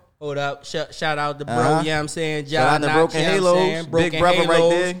more. Hold up. Shout out to bro, you know what I'm saying? Shout out to Broken Halos. Big brother right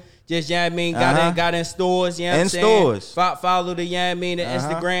there. Just, you know what I mean, got in stores, you know what I'm saying? In stores. Follow the, you know what I mean, the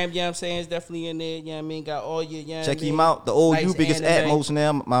Instagram, you know what I'm saying? It's definitely in there, you know what I mean? Got all your, you know what I mean? Check him out. The old Nice U biggest anime. Atmos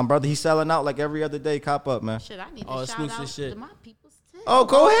now. My brother, he's selling out like every other day. Cop up, man. Shit, I need All to shout exclusive out shit. to my people's too. Oh,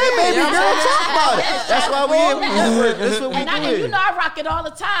 go ahead, baby Yeah, girl. Talk about it. That's why we in network. That's what we And you do. know I rock it all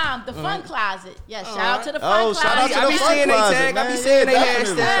the time. The Fun Closet. Yeah, shout out to the Fun Oh, Closet. shout out to I the be Fun seeing they Closet, tag. I man. be seeing they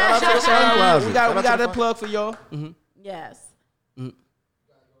Definitely. hashtag. Shout out to the Fun Closet. We Shout out got to a the plug for y'all. Yes.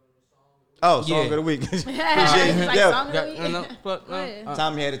 Oh, song Yeah. of the week. It's Appreciate like it. song of the week. Go ahead.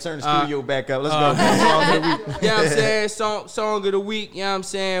 Tommy had to turn the studio back up. Let's go. Song of the week. You know what I'm saying? Song of the week, you know what I'm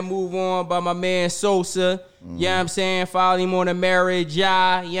saying? Move On by my man Sosa. You know what I'm saying? Follow him on the marriage,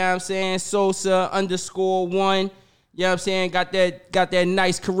 yeah. You know what I'm saying? Sosa _1. You know what I'm saying? Got that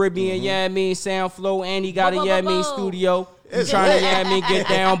nice Caribbean, you know what I mean? Sound flow, and he got a, you know what I mean, studio. He's trying to, you know what I mean, get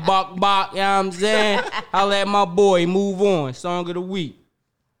down, bok, you know what I'm saying? I'll let my boy Move On. Song of the week.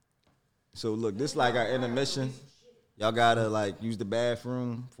 So look, this like our intermission. Y'all gotta like use the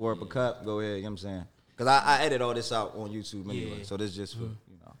bathroom, pour up a cup, go ahead, you know what I'm saying? Cause I edit all this out on YouTube anyway. Yeah. So this just for,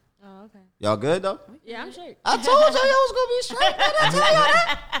 you know. Oh, okay. Y'all good though? Yeah, I'm straight. I told y'all was gonna be straight. Man.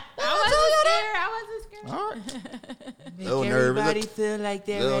 I I wasn't scared. I wasn't scared. told y'all that. All right. Little nervous. Everybody feel like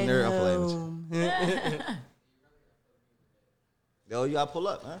they're Little at nervous. I'm playing with home. Yo, you gotta pull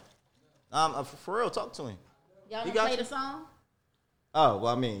up, man. For real, talk to him. Y'all You want to got play you? the song? Oh,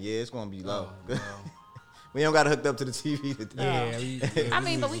 well, I mean, yeah, it's gonna be low. We don't got it hooked up to the TV today. Yeah, I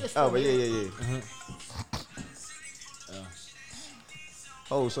mean, but we can still Oh, but do yeah. it.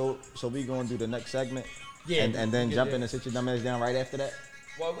 Oh, so we gonna do the next segment? Yeah, and then we jump can in and sit your dumb ass down right after that?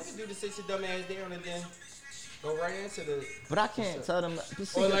 Well, we can do the sit your dumb ass down and then go right into the. But I can't tell them.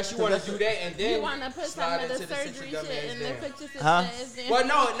 Or unless you want to do that and then You want to put some slide of the into sit your surgery dumb shit ass and then down. put your sister Huh? ass in. Well,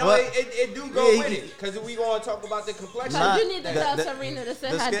 no, What? it do go Yeah, with he- it because we gonna talk about the complexion. Nah. Because you need to tell the- Serena to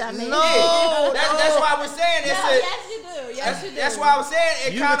sit the her skin- dumb ass. No, That's why I was saying it's No, a. yes, you do. Yes, you do. That's why I was saying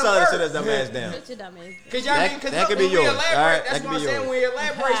it You can kind tell her of to sit works. his dumb ass down. Sit your dumb ass. Cause y'all That- mean, cause that look, could be when we yours. elaborate, All right, that's that what could I'm be saying. yours. When we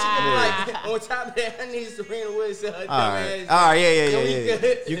elaborate, she can be like, on top of that, I need Serena Williams to her dumb All right, ass. all right, yeah. So we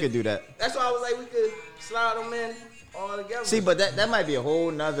could- You could do that. That's why I was like, we could slide them in all together. See, but that might be a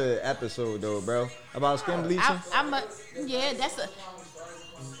whole nother episode though, bro, about skin bleaching. I'm a, yeah, that's a.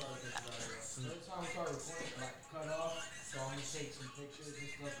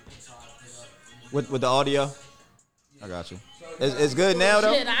 With the audio. I got you. It's good now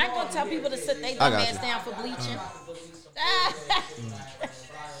though. Shit, I ain't gonna tell people to sit their I dumb got ass you. down for bleaching.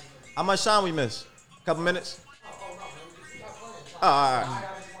 How much time we miss? Couple minutes. Oh, all right.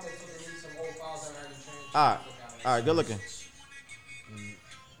 All right. Good looking.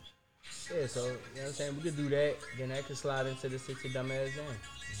 Yeah, so, you know what I'm saying? We could do that. Then that could slide into the sit your dumb ass down.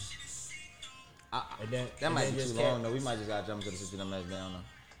 And then, That and might then be too just long though. We might just gotta jump into the sit your dumb ass down though.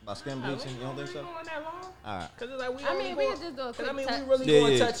 About skin bleaching, you don't think so? Going that long? All right. Cause it's like we I mean, we going, could just do a cause quick I mean, touch. we really Yeah,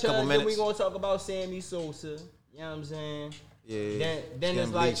 gonna yeah, touch couple her. Then we minutes. gonna talk about Sammy Sosa. You know what I'm saying? Yeah. Then it's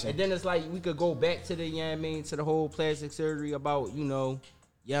Skin like, bleaching. and then it's like we could go back to the, you know what I mean, to the whole plastic surgery about, you know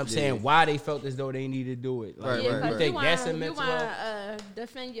what I'm saying, why they felt as though they needed to do it. Like, Right, Yeah, right, because right. think that's a you mental want health? to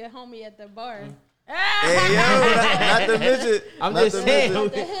defend your homie at the bar. Hey yo, not the midget. I'm Not just the saying.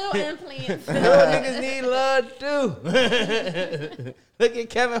 midget. The heel implants. Little niggas need love too. Look at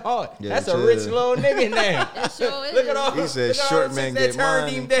Kevin Hart. Yeah, That's a chill. rich little nigga now. It sure is. Look at all. He said look at all short the man chicks that get turned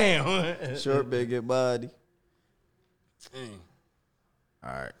money. him down. Short, big, get body.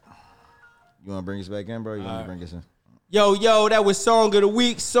 All right. You want to bring us back in, bro? You want to bring us in? Yo, that was song of the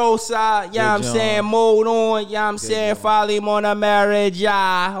week. Sosa, Good I'm job. saying, mode on. I'm saying, job. follow him on the marriage,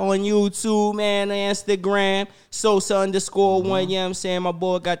 on YouTube, man, on Instagram. Sosa _1, yeah, I'm saying, my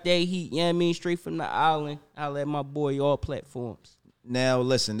boy got that heat, I mean, straight from the island. I let my boy all platforms. Now,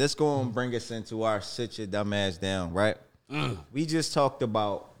 listen, this going to bring us into our sit your dumb ass down, right? We just talked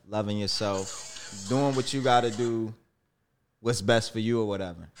about loving yourself, doing what you got to do, what's best for you or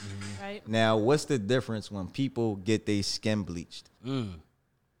whatever. Right. Now, what's the difference when people get their skin bleached?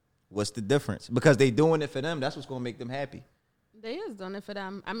 What's the difference? Because they doing it for them. That's what's going to make them happy. They is doing it for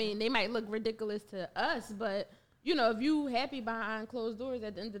them. I mean, they might look ridiculous to us, but you know, if you happy behind closed doors,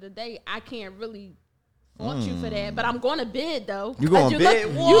 at the end of the day, I can't really fault you for that. But I'm going to bid though. You going to bid?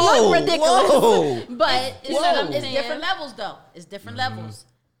 You look ridiculous. Whoa. But It's different levels though. It's different levels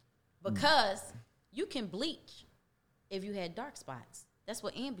because you can bleach if you had dark spots. That's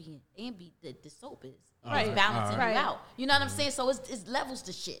what the soap is. Right. It's balancing Right. you out. You know what I'm saying? So it's levels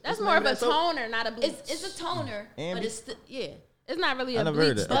to shit. that's more of a toner, not a bleach. It's a toner, but it's It's not really I a never bleach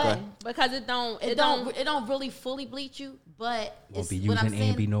heard it. though, Okay. because it don't really fully bleach you, but Won't be what I'm using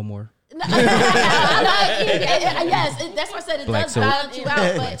saying. Ambi no more. Yes, that's why I said it Black does soap. balance you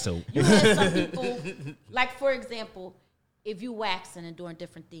out. Black But soap. you have some people, like for example, if you waxing and doing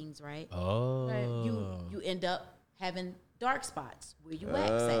different things, right? Oh. You end up having dark spots where you wax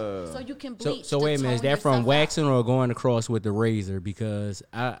at, so you can bleach. So to wait a minute, is tone that from yourself waxing out. or going across with the razor? Because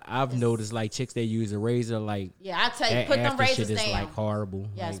I've noticed like chicks that use a razor like Yeah, I tell you, that put them after shit razors is down. like horrible.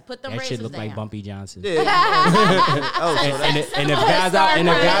 Yes, Like, put them that shit razors look like down. Bumpy Johnson. Yeah. Oh, so that, And if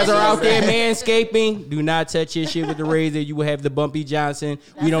guys are out there manscaping, do not touch your shit with the razor. You will have the Bumpy Johnson.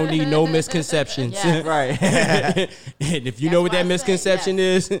 We don't need no misconceptions. Yes. right. And if you know what why that I said, misconception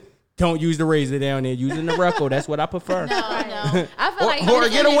is, don't use the razor down there. Use the Norelco. That's what I prefer. No. I feel like Or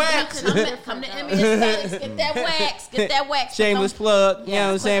get a wax. Come to Emmy Aesthetics, get that wax, get that wax. Shameless plug. You know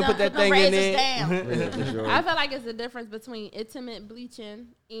what I'm saying? Put that thing in there. there. I feel like it's the difference between intimate bleaching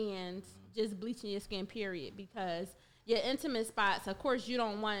and just bleaching your skin, period. Because your intimate spots, of course, you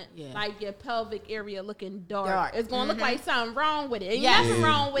don't want like your pelvic area looking dark. It's gonna look like something wrong with it. Ain't nothing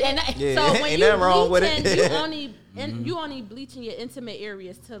wrong with it. Yeah. So when Ain't you nothing wrong with bleaching, it. you only bleaching your intimate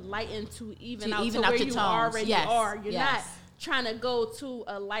areas to lighten to even out even to out where your you tones. already Yes. are. You're Yes. not trying to go to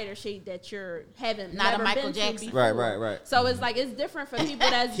a lighter shade that you're having Not a never Michael been to Jackson. before. Right. So it's like it's different for people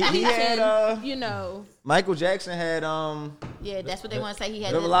that's He bleaching. had, You know. Michael Jackson had Yeah, that's what they want to say. He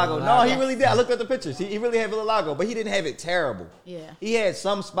had vitiligo. No, he really did. I looked at the pictures. He really had vitiligo, but he didn't have it terrible. Yeah. He had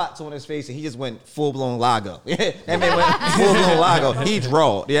some spots on his face, and he just went full blown lago. That man went full blown lago. He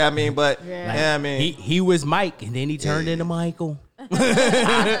drawed. Yeah, I mean, but yeah, I mean, He was Mike, and then he turned into Michael.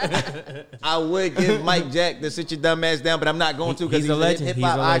 I would give Mike Jack to sit your dumb ass down, but I'm not going to because He's a legend. hip He's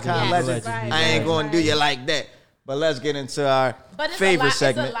hop a legend. icon He's a legend. legend. I ain't going to do you like that. But let's get into our But it's favorite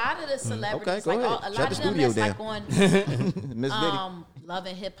segment. It's a lot of the celebrities. Okay, go like, ahead. A Shut lot the of them studio that's down. like on Miss Diddy. Love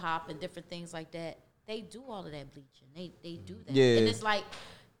and Hip Hop and different things like that. They do all of that bleaching. They do that. Yeah. And it's like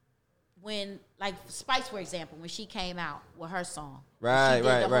when, like Spice, for example, when she came out with her song, Right, she did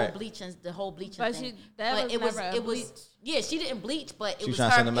right, the right. whole bleaching But thing. that but was never a bleach. Yeah, she didn't bleach, but it She was trying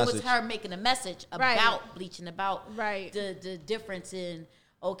to her. send a It was message. her making a message Right. about bleaching, about Right. the difference in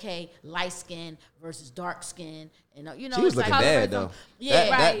light skin versus dark skin, and you know She was it's looking like, bad though.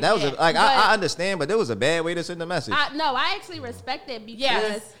 Yeah, that was yeah. like But- I understand, but there was a bad way to send the message. No, I actually respect that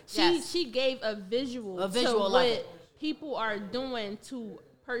because Yes. she gave a visual A visual to of what it. people are doing to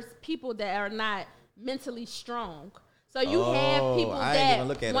people that are not mentally strong. So you have people I ain't even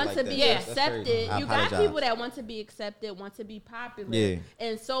look at that it want like to that. be That's accepted. crazy. I You got apologize. people that want to be accepted, want to be popular. Yeah.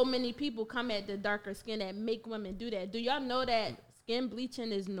 And so many people come at the darker skin that make women do that. Do y'all know that skin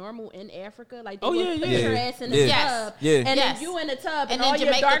bleaching is normal in Africa? Like they will put your ass in the Yeah. tub. Yeah. And Yes. then you in the tub And and, then all your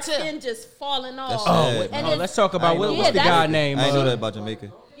Jamaica dark too. skin just falling off. sad. And Oh, it's- let's talk about I ain't what's the know. guy Yeah, name? I ain't know that about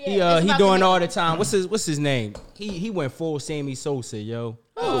Jamaica. He it's he about doing to all the time. What's his name? He went full Sammy Sosa, yo.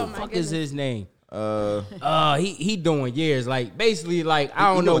 Oh, Who the my fuck is goodness. his name? He doing years. Like basically, like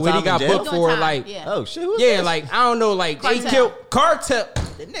I don't know doing what he time got in jail? booked Doing for. time, Like yeah. Oh shit! Who's yeah, this? like I don't know. Like they Cartel. killed Cartel.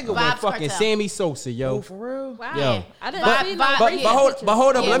 The nigga went Vibes fucking Cartel. Sammy Sosa, yo. Oh, for real? Wow. Yo. I didn't But- see but- no but- racist But pictures.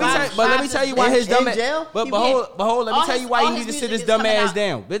 hold up. Yeah, let me Vibes tell you why his dumb in ass. jail? But He- hold. Let me all tell his- you why he all need to his sit his music is dumb coming ass out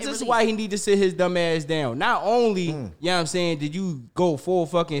down. But and this is released. why he need to sit his dumb ass down. Not only, you know what I'm saying, did you go full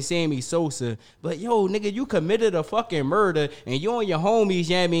fucking Sammy Sosa, but yo, nigga, you committed a fucking murder and you and your homies,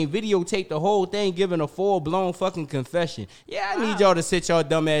 yeah, I mean, videotape the whole thing, giving a full blown fucking confession. Yeah, I need y'all to sit y'all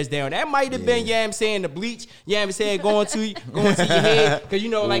dumb ass down. That might have been, yeah, I'm saying, the bleach, yeah, I'm saying, going to your head. Cause you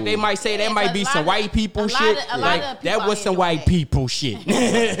know, like they might say that Yeah, might but be a lot some of- white people a lot shit. of- a lot Like of people that out was here some doing white that. people shit.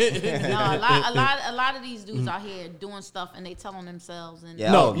 No, a lot of these dudes out here doing stuff and they telling themselves and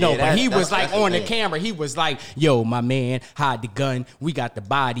Yeah. No, Oh, no, yeah, but he that's- was like that's on the the camera. He was like, "Yo, my man, hide the gun. We got the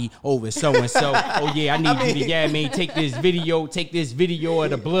body over so and so. Oh yeah, I need you to, yeah, I mean, take this video of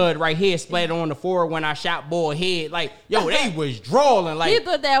the blood right here, splattered on the floor when I shot boy head. Like, yo, they was drawling He like.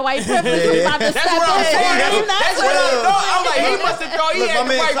 thought that white privilege was about to That's step what I'm in. saying. That's what I thought. I'm like, he must have thought he Look, had my the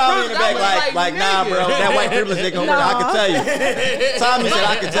man white Tommy in the privilege. I back, was like, nah, nigga. bro, that white privilege ain't gonna work. I can tell you. Tommy said,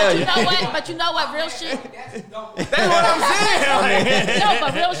 I can tell you you. know what? But you know what? Real shit. That's what I'm saying. No,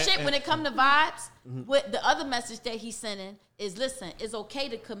 but real shit. When it come to vibes, With the other message that he's sending is, listen, it's okay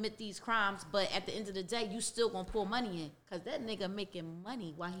to commit these crimes, but at the end of the day, you still gonna pull money in because that nigga making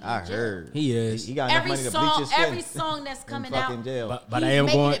money while he in jail. heard He is. He got enough money to bleach his skin. Every song that's coming out, fucking jail. But he's I am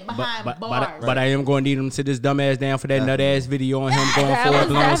making going. it behind bars. But I am going to need him to this dumbass down for that nut ass video on him going That for a was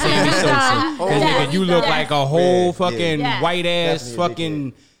blonde Sammy definitely Sosa. done. Because Yes. nigga, you look Yes. like a whole Yeah, fucking yeah. white ass Definitely a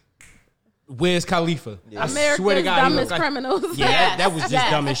fucking Wiz Khalifa. I America's swear to God, he dumbest look like, criminals. yeah, that was just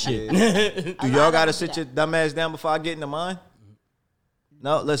Yes. dumb as shit. Do y'all got to sit your dumb ass down before I get into mine?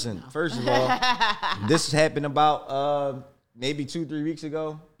 No, listen. First of all, this happened about maybe 2-3 weeks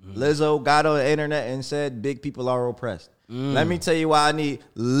ago. Lizzo got on the internet and said big people are oppressed. Let me tell you why I need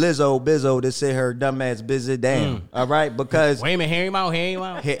Lizzo Bizzo to sit her dumb ass busy down. All right, because Wait a minute, hear him out.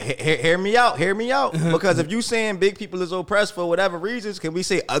 hear me out. Because if you saying big people is oppressed for whatever reasons, can we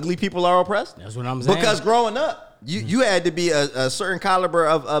say ugly people are oppressed? That's what I'm saying. Because growing up, you had to be a certain caliber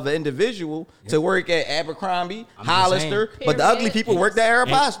of an individual to work at Abercrombie, Hollister, saying. but the ugly people worked at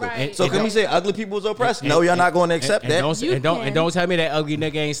Aeropostale. Right. So can we say ugly people is oppressed? No, you're not going to accept that. Don't tell me that ugly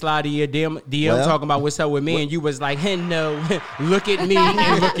nigga ain't sliding your DM Well, talking about what's up with me, and you was like, hey, no, look at me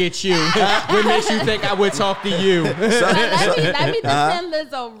and look at you. What makes you think I would talk to you? Let me defend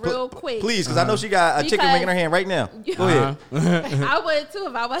Lizzo real quick. Please, because I know she got a chicken Because- wing in her hand right now. Go ahead. I would too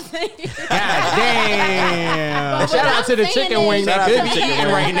if I wasn't. God damn. But Shout what out to I'm the saying chicken wing is- Shout that out could to be the chicken eating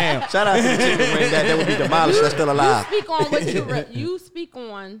wing. right now. Shout out to the chicken wing that would be demolished. That's still You alive. speak on what you speak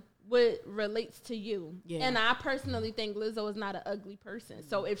on what relates to you. Yeah. And I personally think Lizzo is not an ugly person.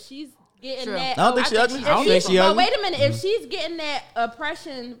 So if she's getting True. that, I don't think she ugly. if I don't think she but ugly. wait a minute, if she's getting that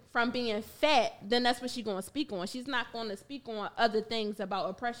oppression from being fat, then that's what she's going to speak on. She's not going to speak on other things about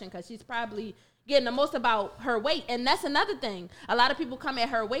oppression because she's probably getting the most about her weight. And that's another thing. A lot of people come at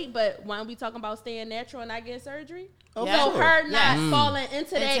her weight, but when we talking about staying natural and not getting surgery, Oh, Yeah. so sure. her not Yes. falling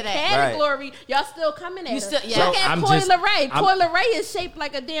into that that. category, y'all still coming at You her. still- yeah. Look So, at I'm Coi just- Leray. I'm- Coi Leray is shaped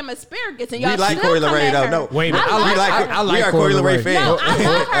like a damn asparagus, and y'all We like still Coi come Leray at though. her. No, Wait a minute. I love we like her. her. I like We are Coi Coi Leray Leray. fans. No, I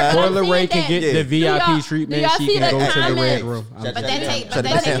love her. Coi I'm Leray saying can that- get Yeah. the VIP y'all- treatment. do y'all She see can the go to the comments? red room. Shut But that that down. take, Shut but that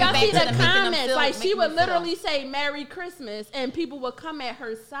that But take if down. y'all back see to the making them comments, feel- like she making would them feel- literally say "Merry Christmas" and people would come at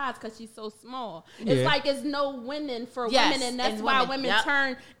her sides because she's so small. It's Yeah. like it's no winning for Yes, women, and that's and why women, women yep.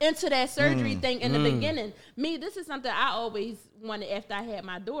 turn into that surgery thing in the beginning. Me, this is something I always wanted after I had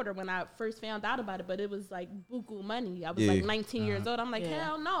my daughter when I first found out about it, but it was like buku money. I was like 19 years old. I'm like, Yeah.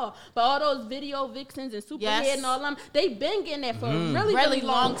 hell no. But all those video vixens and superhead Yes. and all them, they've been getting that for a really, Really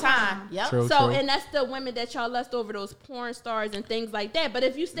long time. Yep. True. So, and that's the women that y'all lust over, those porn stars and things like that. But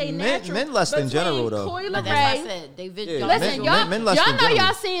if you stay natural, men lust in between general, though. Coi But that's what I Leray, said. They Yeah. listen, Men- y'all, men lust y'all in know general.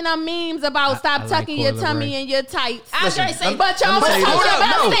 y'all seen them memes about stop I like tucking your Coi tummy Leray. and your tights. I was gonna say, But y'all Let me was tell you talking this.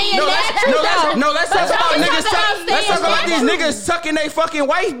 about staying natural. Let's talk about niggas. Let's talk about these natural. niggas sucking they fucking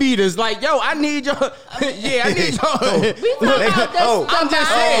wife beaters. Like, yo, I need y'all. Yeah, I need y'all. We talking about this. Oh, I'm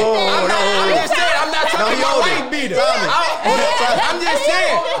just saying. I'm just saying. I'm not No, tucking he my owed wife it. beaters. Tommy. I'm just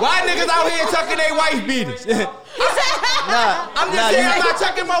saying. Why niggas out here tucking their wife beaters? I'm just saying. I'm not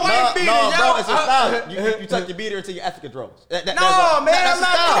tucking my wife beaters, No, yo. bro, it's a style. You tuck your beater until your Ethica drops. No, man, I'm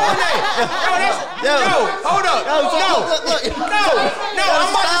not doing that. Yo, hold up. No, I'm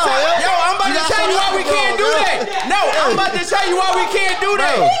about to tell you. Yo, I'm about to tell you why we can't do that. No, I'm about to tell you why we can't do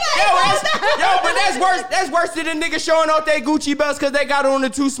that. But that's worse than the niggas showing off their Gucci belts because they got on the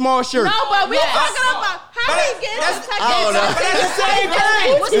too small shirt. No, but we talking about how we get that's- to tuck I don't your know. But that's the same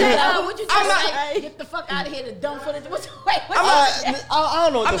thing. What's that? What you just I'm not- say? Get the fuck out of here. The dumb footage. Wait, what? I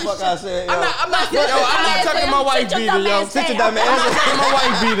don't know what the fuck I said. Yo. I'm not tucking my wife Sit your beater, dumb yo. ass Sit your down. dumb ass. Tucking my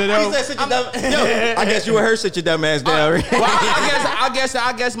wife beater, He though. said sit your dumb. Yo, I guess you and her sit your dumb ass down. Right? Well, I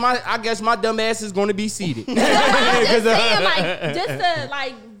guess my dumb ass is going to be seated. I'm just saying, like, just to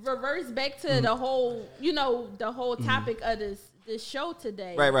like reverse back to the whole, the whole topic of this show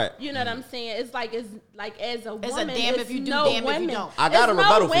today. Right. You know what I'm saying? It's like as a woman, It's a damn if you do, no damn if you women. don't. I got It's a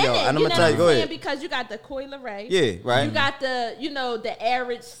rebuttal for y'all, women, and I'm you gonna know tell you. what Go I'm saying? ahead. Because you got the Coi Leray. Yeah, right. You got the, the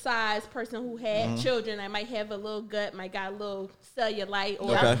average size person who had children that might have a little gut, might got a little cellulite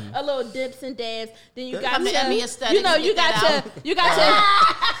or Okay. a little dips and dabs. Then you got Come to your, Emmy Aesthetics, you get that you got your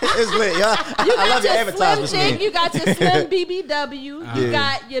It's lit, y'all. you I love got your your advertisements, slim man. thick, you got your slim BBW, you Yeah.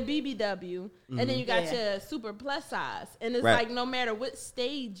 got your BBW, and then you got Yeah. your super plus size. And it's Right. like no matter what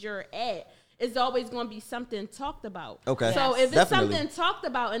stage you're at, it's always going to be something talked about. Okay. So Yes. if it's Definitely. something talked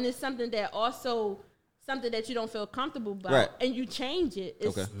about and it's something that also something that you don't feel comfortable about, Right. and you change it,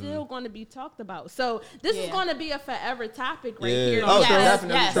 it's Okay. still going to be talked about. So this is Yeah. going to be a forever topic right Yeah. here. Oh, because so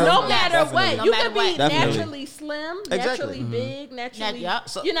definitely yes. true. no matter Definitely. what, No you matter could be what. Definitely. naturally slim slim, Exactly. naturally big, naturally, Yep.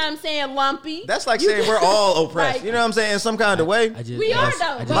 you know what I'm saying, lumpy. That's like saying we're all oppressed. Like- you know what I'm saying? In some kind of way. We are,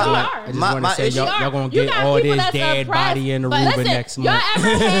 though. We are. I just want to My say issue- y'all gonna You get got all people this that's dead oppressed, body in but Aruba listen, next y'all month. ever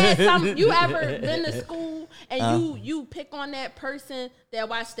had some? You ever been to school and you pick on that person that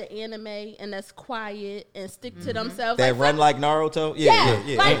watch the anime and that's quiet and stick to themselves? That like, run like Naruto. yeah,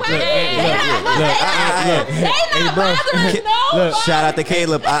 like wait, they not bothering no. Shout out to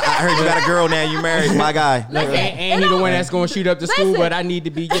Caleb. I heard you got a girl now. You married my guy. Listen, Ain't he the one that's gonna shoot up the school, Listen. but I need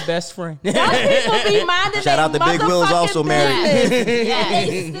to be your best friend. Those people be minding Shout out to Big Will is also married.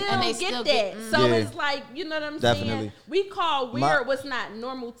 And they still still get- get that. So Yeah. it's like, you know what I'm Definitely. saying? We call weird what's not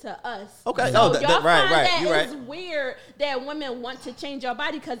normal to us. Okay. So Oh, y'all right, find right. that You right. it's weird that women want to change your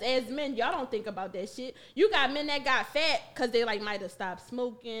body because as men, y'all don't think about that shit. You got men that got fat because they like might have stopped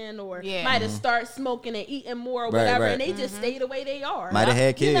smoking or Yeah. might have started smoking and eating more or Right, whatever, right. and they just stay the way they are. Might have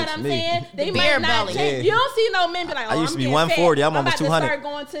had You know kids, what I'm me. saying? They The might beer not belly. change. Yeah. You don't see no men be like, oh, I used to be getting 140. fat. I'm almost about 200. to start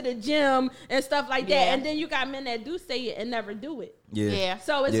going to the gym and stuff like that. Yeah. And then you got men that do say it and never do it. Yeah.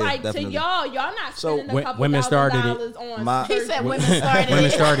 So it's Yeah, like definitely. to y'all not So spending a couple women started it. $1,000 on My- He surgery. said women started.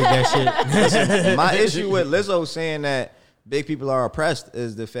 Women started that shit. My issue with Lizzo saying that big people are oppressed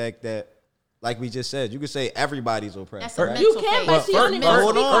is the fact that, like we just said, you could say everybody's oppressed. That's a right? mental You can, phase. but she Well, only first- gonna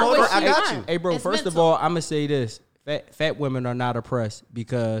hold speak on, on hold what on. I she got want. you. Hey, bro, It's first of mental. all, I'm gonna say this: fat women are not oppressed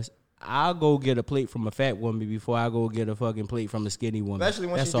because I'll go get a plate from a fat woman before I go get a fucking plate from a skinny woman. Especially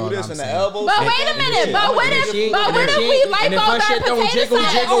when That's she do all this I'm in the saying. elbows. But and wait a shit. minute. Yeah. But what And if if we and if her lipo shit her don't potato jiggle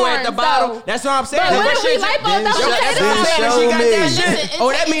salad jiggle at the orange, bottom, though? that's what I'm saying. But If what her if we shit- lipo then those show- potato then salad show She got me. that Listen, shit. it Oh,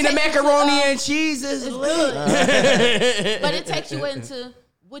 that takes- mean the it takes you macaroni to, and cheese is It's lit. good. But it takes you into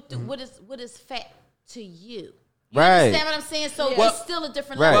what is fat to you. You Right. understand what I'm saying? So Yeah. it's still a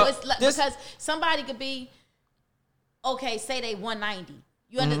different Right. level. It's like, This- because somebody could be, okay, say they 190.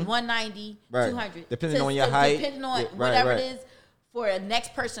 You under 190, Right. 200. Depending on your height. Depending on Yeah, right, whatever right. it is for a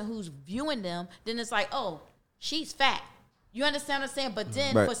next person who's viewing them, then it's like, oh, she's fat. You understand what I'm saying? But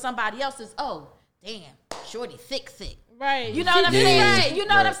then Right. for somebody else, it's, oh, damn, shorty thick. Right. You know what I'm Yeah. saying? You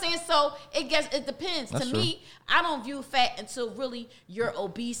know what I'm Right. saying? So it depends. That's to true. me, I don't view fat until really you're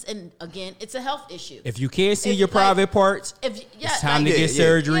obese, and again, it's a health issue. If you can't see If, your like, private parts, If it's time to Yeah, get yeah.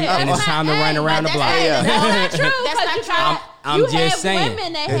 surgery Yeah, and that's it's time to not- run hey, around the but block. that's- That's not true. That's 'cause not you true. got- I'm you just have saying.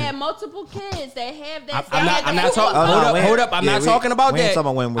 women that have multiple kids that have that. I'm not talking. Oh, no, hold up. we- I'm yeah, not we- talking about we that. ain't talking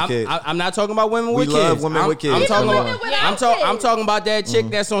about women with kids. I'm not talking about women with We kids. love women with kids. I'm talking Even about. women without I'm kids. talking about that chick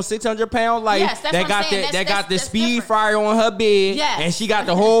that's on 600-pound life. Yes, that's that what got I'm saying. that. That That's- got the that's speed different. fryer on her bed. Yes. And she got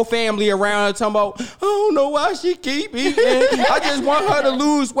the whole family around her talking about. I don't know why she keep eating. I just want her to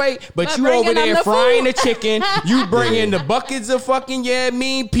lose weight. But you bringing over them there the frying food. the chicken. You bringing the buckets of fucking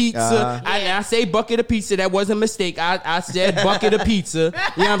pizza. Uh-huh. I say bucket of pizza. That was a mistake. I said bucket of pizza. You know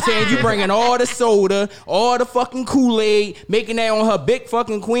what I'm saying? You bringing all the soda, all the fucking Kool-Aid, making that on her big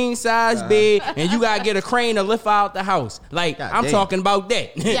fucking queen size bed, and you gotta get a crane to lift her out the house. Like God I'm damn. talking about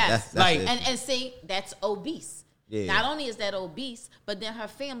that. Yes. That's like it. And see, that's obese. Yeah. Not only is that obese, but then her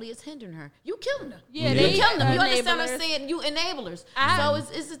family is hindering her. You killing her. Yeah, you they killing them. You understand what I'm enablers. saying? You enablers. So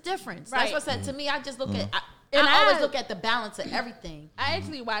it's a difference. Right. That's what I said. To me, I just look at. And I always I- look at the balance of everything. I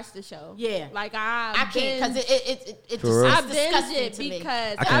actually watched the show. Yeah. Like I can't because it just For real? I it's binged disgusting it to me.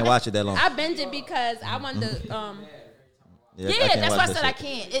 because I can't watch it that long. I binged it because I wanted to. Yeah, I can't that's watch why I that said I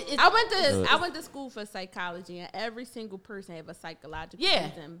shit. can't. I went to school for psychology, and every single person have a psychological Yeah.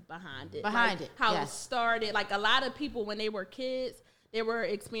 reason behind it. Behind Like, it, how yes. it started. Like a lot of people when they were kids, they were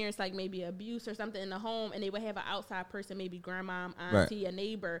experienced like maybe abuse or something in the home, and they would have an outside person, maybe grandma, auntie, a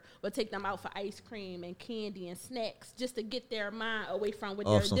neighbor, would take them out for ice cream and candy and snacks just to get their mind away from what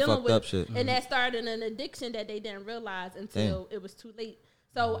Off they're some dealing fucked with. up shit. And that started an addiction that they didn't realize until it was too late.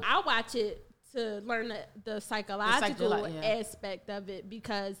 So I watch it to learn the psychological yeah. aspect of it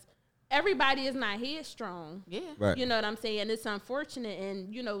because everybody is not headstrong. Yeah. Right. You know what I'm saying? It's unfortunate. And,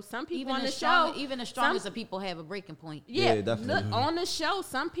 some people Even on the the strong, show. even the some- strongest of people have a breaking point. Yeah, Yeah, definitely. Look, on the show,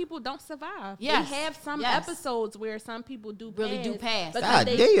 some people don't survive. Yes. They have some Yes. episodes where some people do Really do pass. because God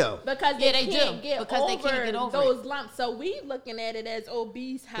they, damn. Because Yeah, they they can't do. get Because they can't get over those it. lumps. So we looking at it as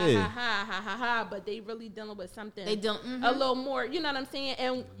obese, ha Yeah. ha ha ha ha ha. But they really dealing with something. They don't- mhm. a little more. You know what I'm saying?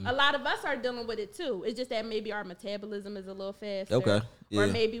 And a lot of us are dealing with it too. It's just that maybe our metabolism is a little faster. Okay. or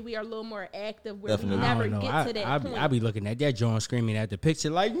maybe we are a little more active where Definitely. we I never don't know. get to that point. I be looking at that joint screaming at the picture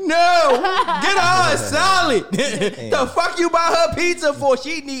like, no, get her a salad. The fuck you buy her pizza for?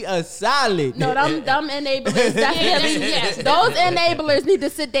 She need a salad. No, them enablers definitely. Yes, those enablers need to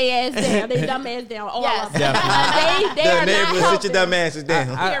sit their ass down. They dumb ass down. All of them. They are not helping. Sit your dumb asses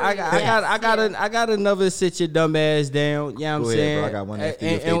down. I got another sit your dumb ass down. You know what I'm saying? Bro, I got one after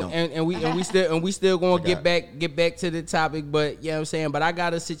you if they don't. And we still gonna get back to the topic, but you know what I'm saying? But I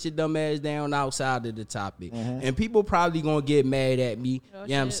gotta sit your dumb ass down outside of the topic. And people probably gonna get mad at me. You know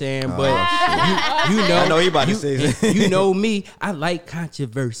what I'm saying? But you know, I know he about to say that. You know me, I like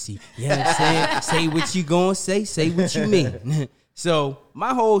controversy. You know what I'm saying? Say what you gonna say what you mean. So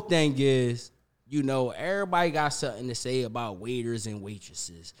my whole thing is, you know, everybody got something to say about waiters and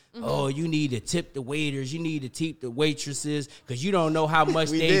waitresses. Oh, you need to tip the waiters. You need to tip the waitresses because you don't know how much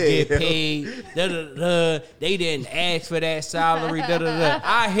they get paid. They didn't ask for that salary.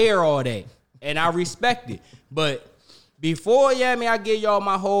 I hear all that, and I respect it. But before, I give y'all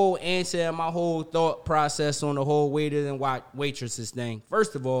my whole answer and my whole thought process on the whole waiters and waitresses thing.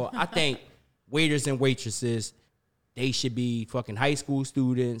 First of all, I think waiters and waitresses, they should be fucking high school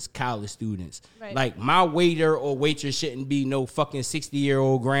students, college students. Right. Like, my waiter or waitress shouldn't be no fucking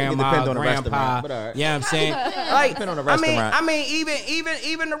 60-year-old grandma, grandpa. Right. You know what I'm saying? Like, depend on the restaurant. I mean,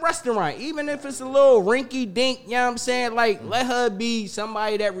 even the restaurant, even if it's a little rinky dink, you know what I'm saying? Like, let her be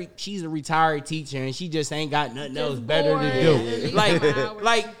somebody that she's a retired teacher and she just ain't got nothing else better to do. Like,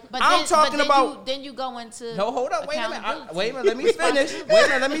 but I'm talking about. Then you go into. No, hold up. Wait a minute. Let me finish. Cause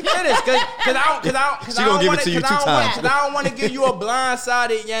she gonna give it to you 2 times. Because I don't want to give you a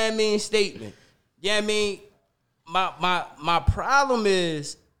blindsided, statement. My problem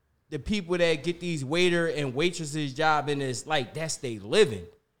is the people that get these waiter and waitresses job and it's like that's they living.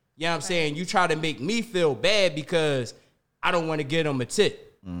 You know what I'm saying? You try to make me feel bad because I don't want to give them a tip.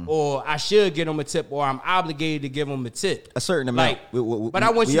 Or I should give them a tip, or I'm obligated to give them a tip. A certain amount. But I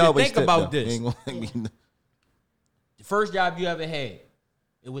want you to think about this. The first job you ever had,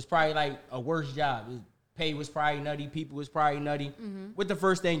 it was probably like a worse job. Pay was probably nutty. People was probably nutty. What the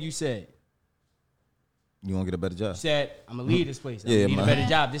first thing you said? You want to get a better job? You said, I'm going to leave this place. I need a better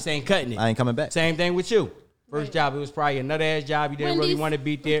job. This ain't cutting it. I ain't coming back. Same thing with you. First job, it was probably a nut-ass job. You didn't really want to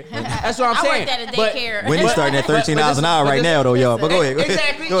be there. That's what I'm saying. I worked at a daycare. Wendy's starting at $13 an hour right now, though, y'all. But go ahead.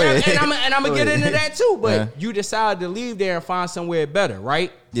 Exactly. Go ahead. And I'm going to get into that, too. But you decided to leave there and find somewhere better,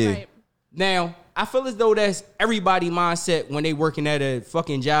 right? Yeah. Right. Now, I feel as though that's everybody mindset when they working at a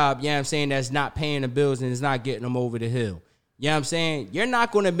fucking job, you know what I'm saying, that's not paying the bills and it's not getting them over the hill. You know what I'm saying? You're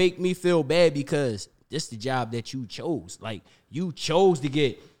not going to make me feel bad because this is the job that you chose. Like, you chose to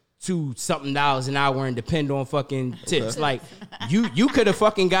get $2-something an hour and depend on fucking tips. Like, you could have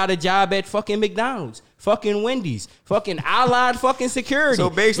fucking got a job at fucking McDonald's, fucking Wendy's, fucking Allied fucking security.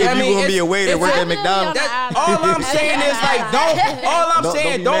 So basically, you gonna be a waiter work at McDonald's. All I'm saying is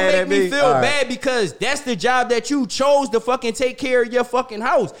like, don't make me feel bad because that's the job that you chose to fucking take care of your fucking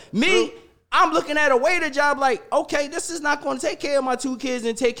house. Me, I'm looking at a waiter job like, okay, this is not going to take care of my 2 kids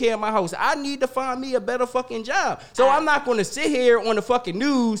and take care of my house. I need to find me a better fucking job. So I'm not going to sit here on the fucking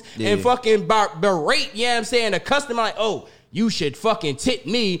news and fucking berate, you know what I'm saying, a customer like, oh, you should fucking tip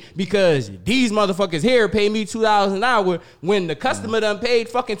me because these motherfuckers here pay me $2 an hour when the customer done paid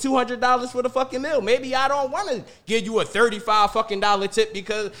fucking $200 for the fucking meal. Maybe I don't want to give you a $35 fucking dollar tip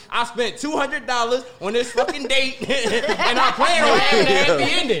because I spent $200 on this fucking date and I plan on having a happy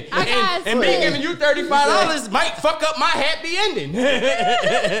ending. And me giving you $35 might fuck up my happy ending.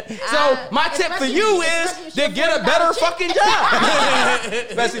 So my tip for you is to get a better fucking job.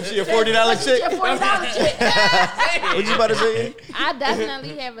 Especially if she a $40 chick. What you about to say? I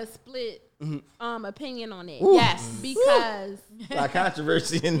definitely have a split opinion on it. Ooh. Yes, because a lot of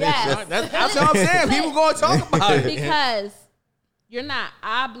controversy in this. Yes. That's what I'm saying. People gonna talk about it because you're not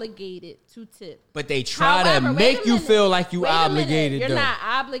obligated to tip. But they try to make you feel like you obligated. You're not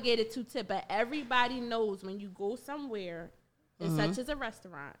obligated to tip, but everybody knows when you go somewhere, such as a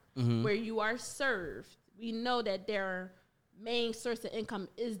restaurant, where you are served, we know that their main source of income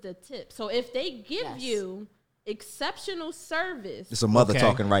is the tip. So if they give you exceptional service. It's a mother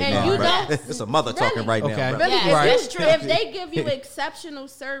talking right now. Right? It's a mother talking right now. Really, it's true. If they give you exceptional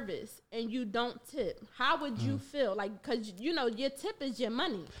service and you don't tip, how would you feel? Like, because you know your tip is your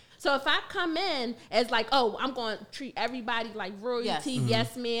money. So if I come in as like, oh, I'm going to treat everybody like royalty.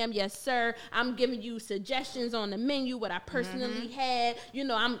 Yes, ma'am. Yes, sir. I'm giving you suggestions on the menu, what I personally had. You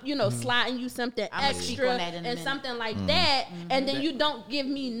know, I'm, sliding you something extra and something like that. And then you don't give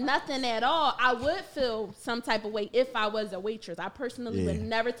me nothing at all. I would feel some type of way if I was a waitress. I personally would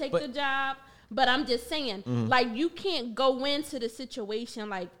never take the job. But I'm just saying, like, you can't go into the situation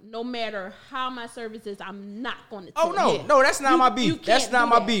like, no matter how my service is, I'm not going to. Oh no, that's not my beef. That's not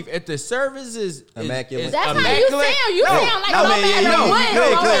my beef. If the service is immaculate, that's how you sound. You sound like no matter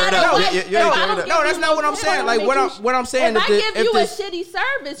what. No, that's not what I'm saying. Like what I'm saying. If I give you a shitty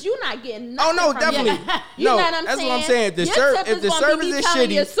service, you're not getting nothing. Oh no, definitely. You know what I'm saying? That's what I'm saying. If the service is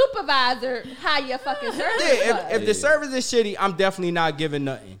shitty, your supervisor how your fucking service. Yeah, if the service is shitty, I'm definitely not giving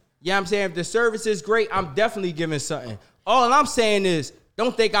nothing. Yeah, I'm saying if the service is great, I'm definitely giving something. All I'm saying is,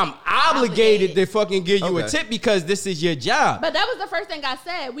 don't think I'm obligated to fucking give you a tip because this is your job. But that was the first thing I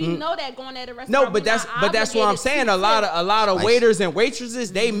said. We know that going at a restaurant. No, but that's what I'm saying. A lot of waiters and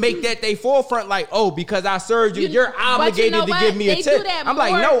waitresses, they make that they forefront like, oh, because I served you, you're obligated to give me a tip. I'm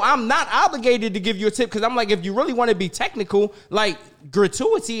like, no, I'm not obligated to give you a tip because I'm like, if you really want to be technical, like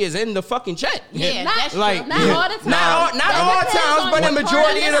gratuity is in the fucking check. Yeah, that's like, not all the time. Not all times, but in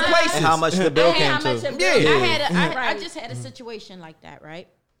majority of the places. And how much the bill came to. Yeah. I just had a situation like that, right?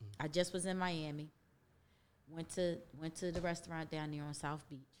 I just was in Miami. Went to the restaurant down there on South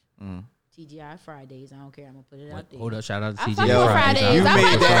Beach. TGI Fridays. I don't care. I'm gonna put it out there. Hold up, shout out to I TGI fuck Fridays. You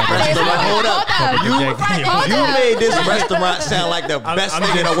made that restaurant. Hold up. You made this restaurant sound like the best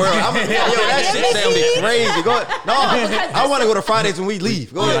thing in the world. That shit sounded crazy. Go ahead. No, I want to go to Fridays when we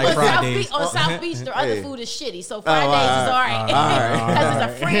leave. Go ahead. On South Beach, their other food is shitty. So Fridays is all right. Because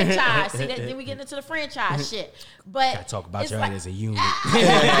it's a franchise. See, then we get into the franchise shit. But gotta talk about your head as a unit.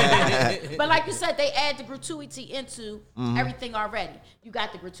 But like you said, they add the gratuity into everything already. You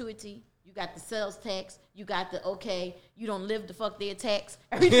got the gratuity. You got the sales tax. You got the you don't live the fuck their tax.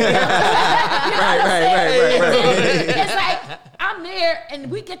 Everything else. Right. It's like I'm there and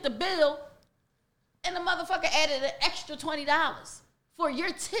we get the bill, and the motherfucker added an extra $20 for your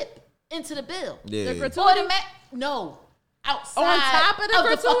tip into the bill. Yeah. The gratuity? No. Outside on top of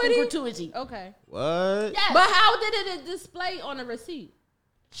the fucking gratuity. Okay. What? Yes. But how did it display on the receipt?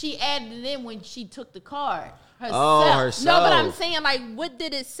 She added it in when she took the card herself. Oh, herself. No, but I'm saying, like, what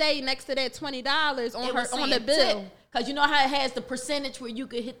did it say next to that $20 on the bill? Because you know how it has the percentage where you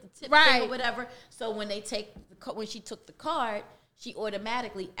could hit the tip thing or whatever. So when when she took the card, she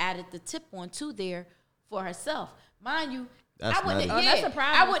automatically added the tip on to there for herself. Mind you, that's I wouldn't. that's a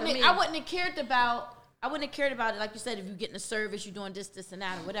problem. I wouldn't have cared about. I wouldn't have cared about it, like you said, if you're getting a service, you're doing this, and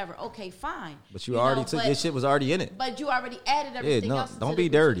that, or whatever. Okay, fine. But you already took your shit was already in it. But you already added everything else. Don't be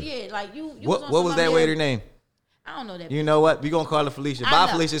dirty. Yeah, like you what was that waiter name? I don't know that. You know what? We gonna call her Felicia. Bye,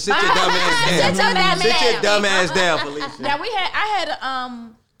 Felicia. Sit your dumb ass down. Sit your dumb ass down, Felicia. Now I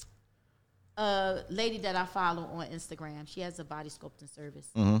had a lady that I follow on Instagram. She has a body sculpting service,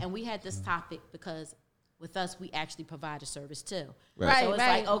 and we had this topic because with us, we actually provide a service too. Right. So it's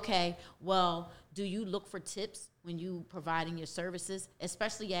like, okay, well, do you look for tips when you providing your services,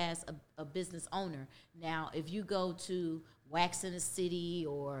 especially as a business owner? Now, if you go to Wax in the City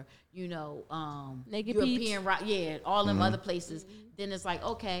or, Naked European Rock, all them other places, then it's like,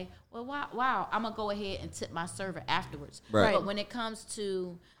 okay, well, wow, I'm going to go ahead and tip my server afterwards. Right. But when it comes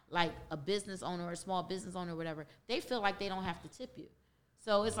to like a business owner or a small business owner or whatever, they feel like they don't have to tip you.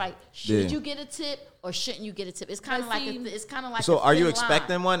 So it's like, should you get a tip or shouldn't you get a tip? It's kind of like So are you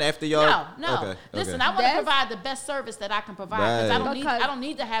expecting one after y'all? No. Okay. Listen, I want to provide the best service that I can provide because I don't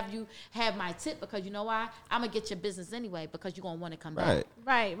need to have you have my tip because you know why? I'm gonna get your business anyway because you're gonna want to come back.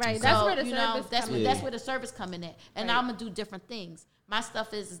 Right. So, That's where the service. That's where the service coming in, and I'm gonna do different things. My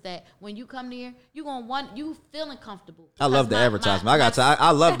stuff is that when you come there, you feeling comfortable. I love the advertisement.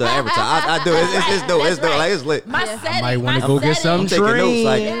 I love the advertisement. I do. It's dope. It's dope. Like it's lit. I might want to go get some taking drinks.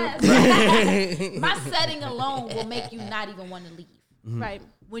 My setting alone will make you not even want to leave. Right.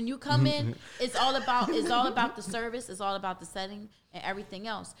 When you come in, it's all about the service. It's all about the setting and everything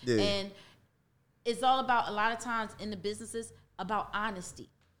else. Yeah. And it's all about a lot of times in the businesses about honesty.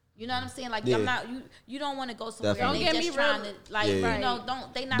 You know what I'm saying? Like I'm not you don't want to go somewhere Definitely. and they just trying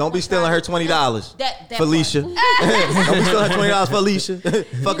to don't be stealing her $20. Felicia. Don't be stealing her $20, Felicia.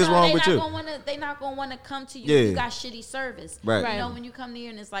 Fuck is wrong with you? They not gonna want to come to you. You got shitty service. Right. You know, when you come there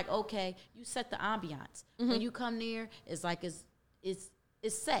and it's like, okay, you set the ambiance. When you come there, it's like it's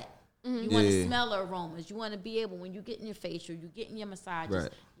set. You want to smell the aromas. You want to be able, when you get in your facial, you get in your massages,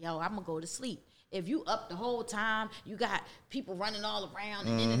 I'm going to go to sleep. If you up the whole time, you got people running all around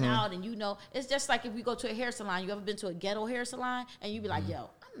and in and out, and it's just like if you go to a hair salon. You ever been to a ghetto hair salon? And you be like, yo,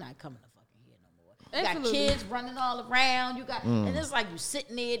 I'm not coming to fucking here no more. You got Absolutely. kids running all around. You got, and it's like you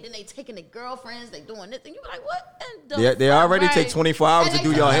sitting there, then they taking their girlfriends, they doing this, and you like, what? They already take 24 hours to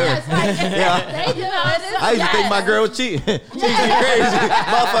do your hair. They do. I used to think my girl was cheating. She's crazy.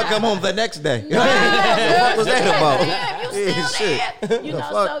 Motherfucker come home the next day. What the fuck was that about? Damn, you still there. You know,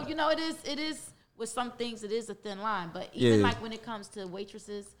 fuck? so you know it is with some things it is a thin line. But even like when it comes to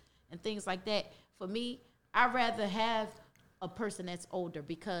waitresses and things like that, for me, I'd rather have a person that's older,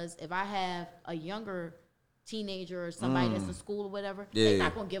 because if I have a younger teenager or somebody that's in school or whatever, they're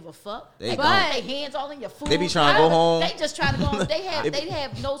not gonna give a fuck. They got their hands all in your food. They be trying to go home. They just trying to go home. They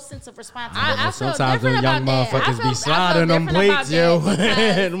have no sense of responsibility. I feel Sometimes them different young about that. motherfuckers I be feel sliding them different about plates, yo.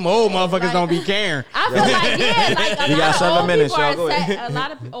 that Them old because, motherfuckers don't be caring. I feel like a You got lot of 7 old minutes, people y'all. are Go ahead. set, a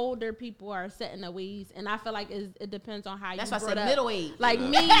lot of older people are set in their ways, and I feel like it depends on how That's you why I brought said up. middle age. Like me,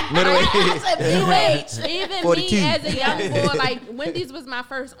 Middle I said middle age. even 42. me as a young boy, like Wendy's was my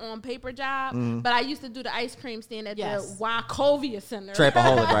first on paper job, but I used to do the ice cream stand at the Wachovia Center.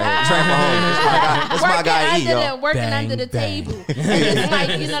 Trapaholic right here. Trapaholic. That's my guy E, yo. Working Bang, under the bang. table. And it's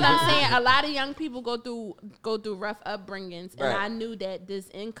like, you know what I'm saying? A lot of young people go through rough upbringings, and Right. I knew that this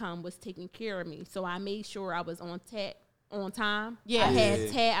income was taking care of me, so I made sure I was on time. Yeah. I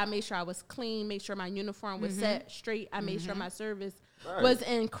had tag. I made sure I was clean. Made sure my uniform was set straight. I made sure my service was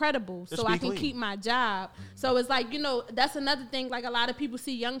incredible, Just so be I can clean. keep my job. So it's like, you know, that's another thing. Like a lot of people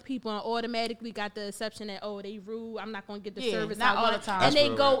see young people and automatically got the assumption that, oh, they rude. I'm not going to get the service not I all want. the time. And That's they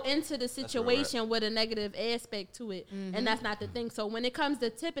real go rap. into the situation with a negative aspect to it, and that's not the thing. So when it comes to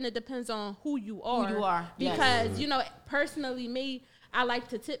tipping, it depends on who you are. Yes. Because you know, personally, me, I like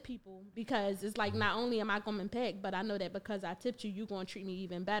to tip people because it's like not only am I going to impact, but I know that because I tipped you, you're going to treat me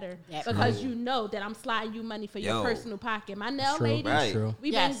even better because you know that I'm sliding you money for your personal pocket. My nail True, lady, right. true.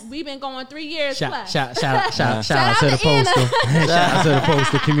 we've been going 3 years Shout plus. out to out the to Anna. postal. Shout out to the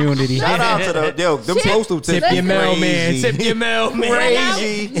postal community. Shout out to them postal tips. Tip your mailman. Crazy. Tip your mailman.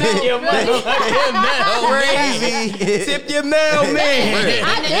 Crazy. Tip your Crazy. Tip your mailman.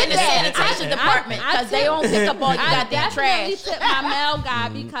 I did the sanitation department because they don't pick up all your I goddamn definitely trash. tipped my mail guy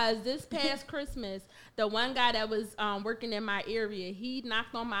because this past Christmas, the one guy that was working in my area, he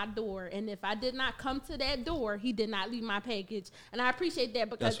knocked on my door, and if I did not come to that door, he did not leave my package. And I appreciate that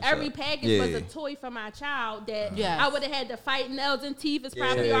because That's what's every up. package was Yeah. a toy for my child that Yes. I would have had to fight nails and teeth. It's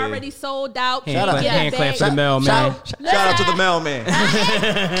probably Yeah. already sold out. Hand Can't get it hand clap back. to the mailman. Shout out to the mailman. Shout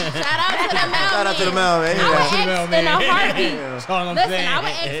out to the mailman. Shout out to the mailman. I would Yeah. ask in a heartbeat. That's all I'm Listen, saying. I would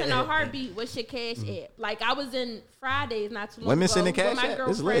ask in a heartbeat, what's your cash app? Like I was in Fridays not too long Women ago sending with cash my app?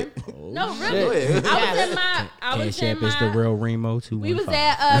 It's girlfriend. lit. No, really. shit. I was Cash in App is the my real Remo 215. we was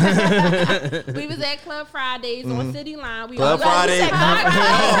at we was at Club Fridays on City Line. We Club was at Fridays.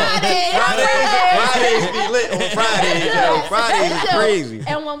 Fridays. Fridays be lit on Fridays. Yo, Fridays is crazy.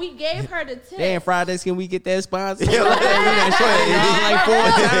 And when we gave her the tip, Damn, Fridays, can we get that sponsor? Yeah, Like 4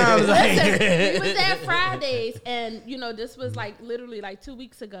 times. Listen, we was at Fridays, and you know this was like literally like 2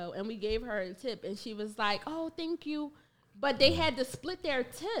 weeks ago, and we gave her a tip, and she was like, "Oh, thank you," but they had to split their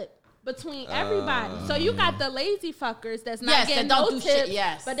tip between everybody. So you got the lazy fuckers that's not Yes, getting that don't no do shit, tips,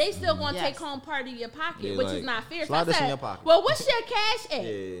 yes. but they still want to Yes. take home part of your pocket, Yeah, which like, is not fair. So slide I this in said, your pocket. well, what's your cash at?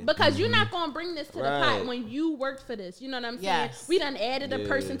 Yeah. Because you're not going to bring this to the pot Right. when you worked for this. You know what I'm saying? Yes. We done added a Yeah,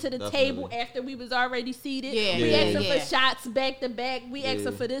 person to the definitely. table after we was already seated. Yeah, we yeah, asking yeah. for shots back to back. We asking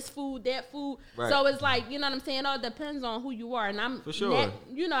Yeah. for this food, that food. Right. So it's like, you know what I'm saying? It all depends on who you are. And I'm For sure.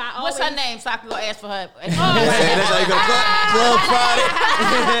 you know, I What's always her name so I can go ask for her? That's how you go Club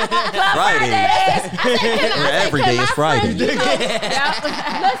Friday. Friday. Every day is Friday.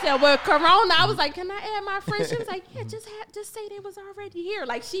 Listen, with Corona, I was like, "Can I add my friend?" She was like, "Yeah, just say they was already here."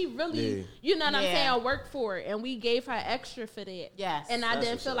 Like she really, Yeah. you know what I'm Yeah. saying, worked for it, and we gave her extra for that. Yes. and I That's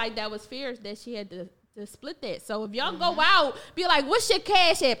didn't what's feel up. like that was fair that she had to split that. So if y'all go out, be like, "What's your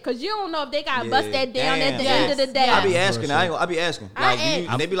cash app?" Because you don't know if they got to bust that down at the Damn. end of the day. Yes. I be asking. I be asking. Like,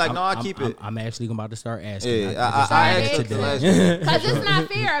 and they be like, "No, I keep it." I'm actually about to start asking. Yeah, just I started asked today. it the last year. Because it's not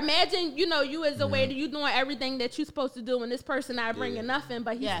fair. Imagine, you know, you as a waiter, you doing everything that you supposed to do, and this person not bringing nothing,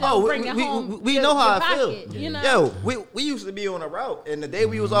 but he's Yeah. still Oh, bringing home. we your- know how your I feel. pocket, You know? Yo, we used to be on a route, and the day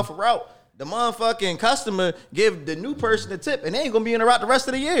we was off a route, the motherfucking customer give the new person a tip, and they ain't gonna be in the route the rest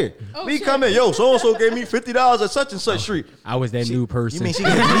of the year. Oh, we shit. come in, yo, so and so gave me $50 at such and such street. I was that new person. You mean she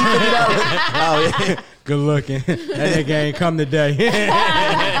gave me $50? Oh yeah, Good looking. That nigga ain't come today.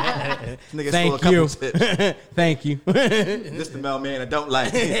 nigga stole a Thank couple you. tips. Thank you. This the mailman I don't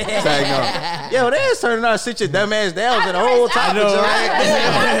like. Yo, they is turning out to sit your dumb ass down to the whole topic. know,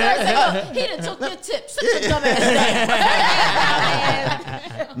 right? He done took your tip. Sit your dumb ass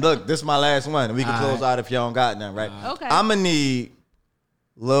down. Look, this is my last one. We can close out if y'all don't got none, right? Okay. I'm gonna need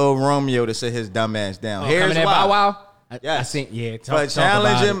Lil Romeo to sit his dumb ass down. Here's Coming at why. Bow Wow. I Yes. seen, yeah. But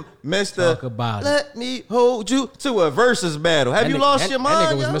challenge about him, it. Mr. Talk about it. Let me hold you to a versus battle. Have you lost your mind?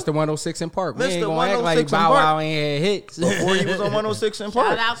 That nigga yo? was Mr. 106 in Park. We Mr. ain't gonna act like 106 in Bow Park. Wow ain't had hits. Before he was on 106 in Park.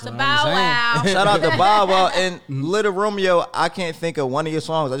 Shout out to what Bow I'm Wow. Shout out to Bow Wow and Little Romeo. I can't think of one of your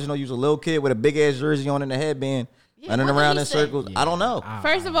songs. I just know you was a little kid with a big ass jersey on and a headband, running what did around he in say? circles. I don't know.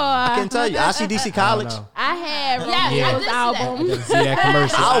 First of all, I can tell you. ICDC College. know. I had Yeah, I Romeo's did see that. album. See that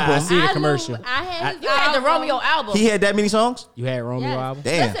commercial? I see the I commercial. knew- I had his You had the album. Romeo album. He had that many songs? You had Romeo Yes. album?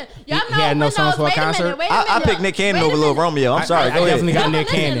 Damn. Listen, y'all He know had no when songs those- for a wait concert? minute, wait a I minute. picked Nick Cannon Wait a over Lil minute. Romeo. I'm sorry. I Go definitely ahead. got Nick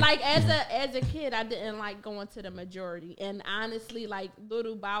listen, Cannon. like as a kid, I didn't like going to the majority, and honestly, like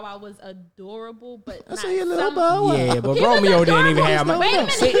Little Bow Wow was adorable, but I not say you Little some- Bow Wow. Yeah, but He was Romeo didn't even adorable. have my. Wait a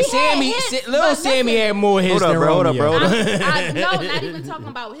minute, he had Sammy, hits, Little but Sammy listen. had more hits Hold up, than bro. Hold up, Romeo. bro. No, not even talking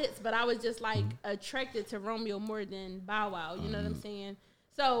about hits, but I was just like attracted to Romeo more than Bow Wow. You know what I'm saying?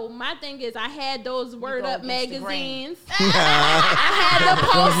 So my thing is, I had those Word go Up against the grain. magazines. I had the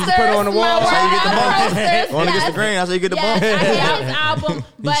posters. put on the wall. my That's how you get the Word Up bump. posters, Want to get yes. the green? That's how you get the Yes, bump. I had his album.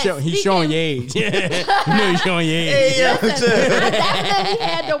 But He's showing your age. You know he's showing your age. Yeah, Listen, I definitely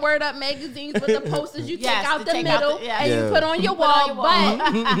had the Word Up magazines with the posters you Yes, take out to the take out middle the- yeah. and Yeah. you put on your Put on wall. your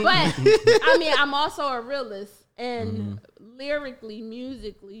wall. But I mean, I'm also a realist, and lyrically,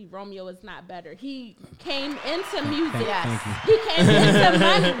 musically, Romeo is not better. He came into music. Yes. He came into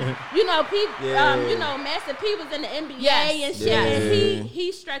money. You know, Yeah. Master P was in the NBA Yes. and shit. Yeah. And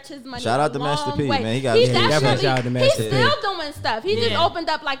he stretched his money. Shout out a to Master long P, way. man. He got- He yeah, definitely shout out to he's Master P. still doing stuff. He just Yeah. opened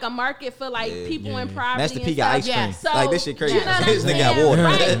up like a market for like people in poverty. Master P and got stuff. ice cream. Yes. So, Like, this shit crazy. You know what This I'm nigga got saying?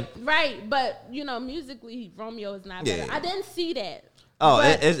 water. Right. But musically, Romeo is not better. Yeah. I didn't see that. Oh,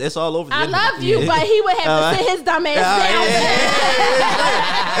 But it's all over the I internet. love you, but he would have to sit his dumb ass down.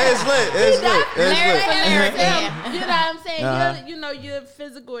 It's lit. It's lit. Lyric for lyric, Him. yeah. You know what I'm saying? Uh-huh. Your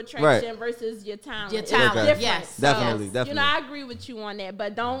physical attraction versus your talent. Your is talent, different. yes. Definitely, You definitely. know, I agree with you on that,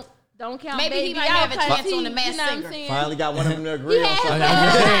 but don't count Maybe he Baby might out have a 'cause chance he- on The Masked you know what I'm Singer. saying? Finally got one of them to agree He on had something. the-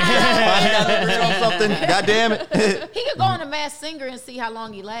 Finally got to agree on something. God damn it. He could go on a Masked Singer and see how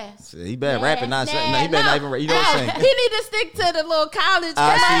long he lasts. He better rap and not Nah, sing. He better not even. He don't nah. sing. He need to stick to the little college.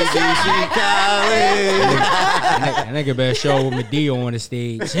 ICDC College. That nigga better show with Medea on the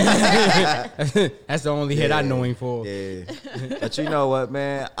stage. That's the only hit I know him for. Yeah. But you know what,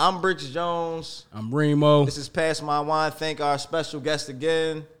 man? I'm Bricks Jones. I'm Remo. This is Pass My Wine. Thank our special guest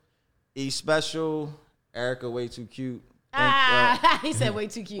again. E Special. Erica, way too cute. He said way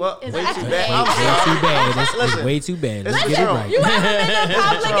too cute. Well, way It's- too bad. Way I'm too bad. That's Listen. way too bad. Let's Listen. get it right. You ever been in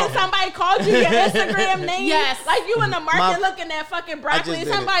public and somebody called you your Instagram name? Yes. Like you in the market My- looking at fucking broccoli. did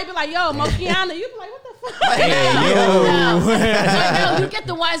it. Somebody be like, yo, Mochiana. You be like, what the fuck? No, you get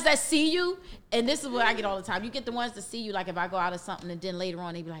the ones that see you, and this is what I get all the time. You get the ones that see you, like if I go out or something, and then later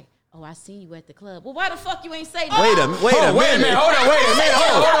on they be like, "Oh, I seen you at the club." Well, why the fuck you ain't say that? Wait a minute. Hold on, wait a minute. Hold on, wait a minute.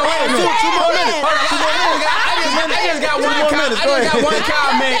 Hold on, wait a minute. Two more minutes. I just got one comment. Go ahead.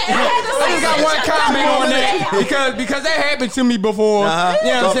 I just got one comment on that because that happened to me before. Uh-huh. You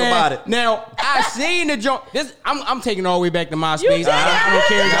know what I'm Talk saying? about it. Now I seen the joint. This I'm taking all the way back to MySpace. did. I don't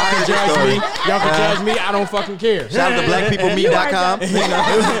care. Y'all can judge me. Y'all can judge me. I don't fucking care. Shout out to blackpeoplemeet.com.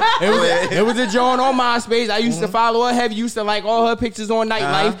 It was a joint on MySpace. I used to follow her heavy. Used to like all her pictures on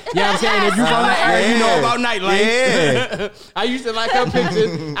nightlife. You know what I'm saying? If you from the area, you know about nightlife. Yeah. I used to like her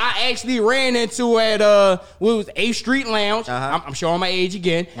pictures. I actually ran into her at what was 8th Street Lounge. I'm showing my age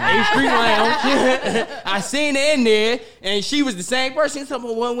again. 8th Street Lounge. I seen her in there, and she was the same person. So,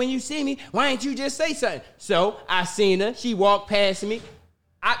 well, when you see me, why didn't you just say something? So I seen her. She walked past me.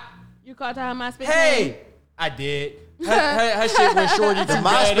 You called her MySpace name? Hey, I did. Her shit went shorty too The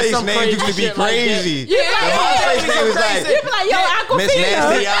bad. It's MySpace some name crazy used to be shit like that. crazy. Yeah, The MySpace name was like, You be like, yo, Miss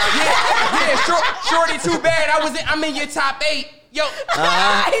Nasty. Aquafina. Yeah, shorty too bad. I'm in your top 8. Yo, He said,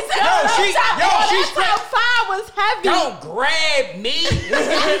 she that straight- top 5 was heavy. don't grab me.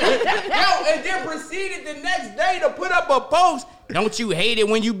 Yo, and then proceeded the next day to put up a post. Don't you hate it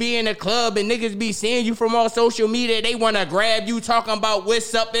when you be in a club and niggas be seeing you from all social media? They want to grab you talking about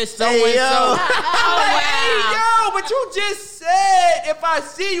what's up, it's so Hey, and yo. so. I'm like, hey, yo, but you just said if I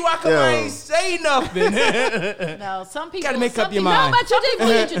see you, I come Yo. I ain't say nothing. No, some people Gotta make some up your people- mind. No, but you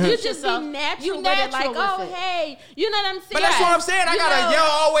just introduce be yourself. natural. You with it, natural like, oh, with it. hey, you know what I'm saying? But that's what I'm saying. I You gotta know- yell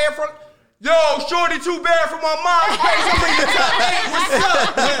all the way from. Yo, shorty too bad for my MySpace. I'm in the top 8. What's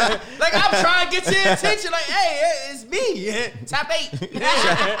up? Like, I'm trying to get your attention. Like, hey, it's me. Top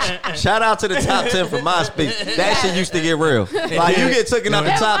 8. Shout out to the top 10 for MySpace. That shit used to get real. Like, you get taken out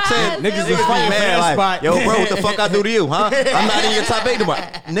the top 10. Niggas Niggas was be mad. Like, spot. yo, bro, what the fuck I do to you, huh? I'm not in your top 8 tomorrow.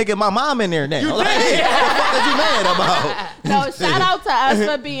 Nigga, my mom in there now. Like, hey, what the fuck are you mad about? No, shout out to us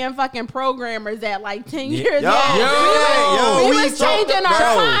for being fucking programmers at like 10 years Yo, old. We was changing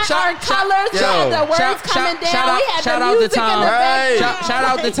our fonts, our colors, we had the words coming down. We had the music in the background. Shout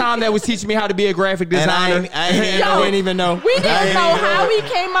out the Tom that was teaching me how to be a graphic designer. I didn't even know. We didn't know how we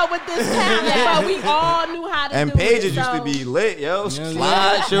came up with this talent, but we all knew how to do it. And pages used to be lit, yo.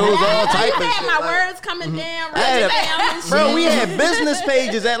 Slideshows, all type of shit. I had my words coming down, written down and shit. Bro, we had business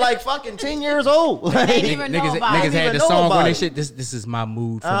pages at like fucking 10 years old. Like, Niggas had the song on this shit. This is my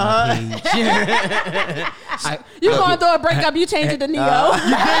mood for my page. You going through a breakup, you change it to Neo. You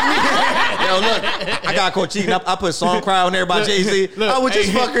dig me? Yo, look, I got caught cheating. I put Song Cry on there by Jay-Z. I was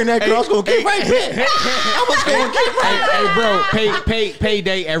just fucking that girl. I was going to get right back. I was going to get right Hey, bro,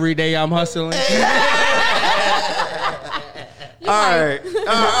 payday every day I'm hustling. All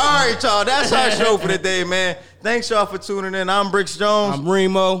right, y'all. That's our show for the day, man. Thanks, y'all, for tuning in. I'm Bricks Jones. I'm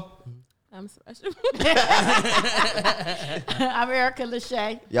Remo. I'm special. I'm Erica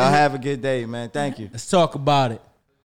Lachey. Y'all have a good day, man. Thank you. Let's talk about it.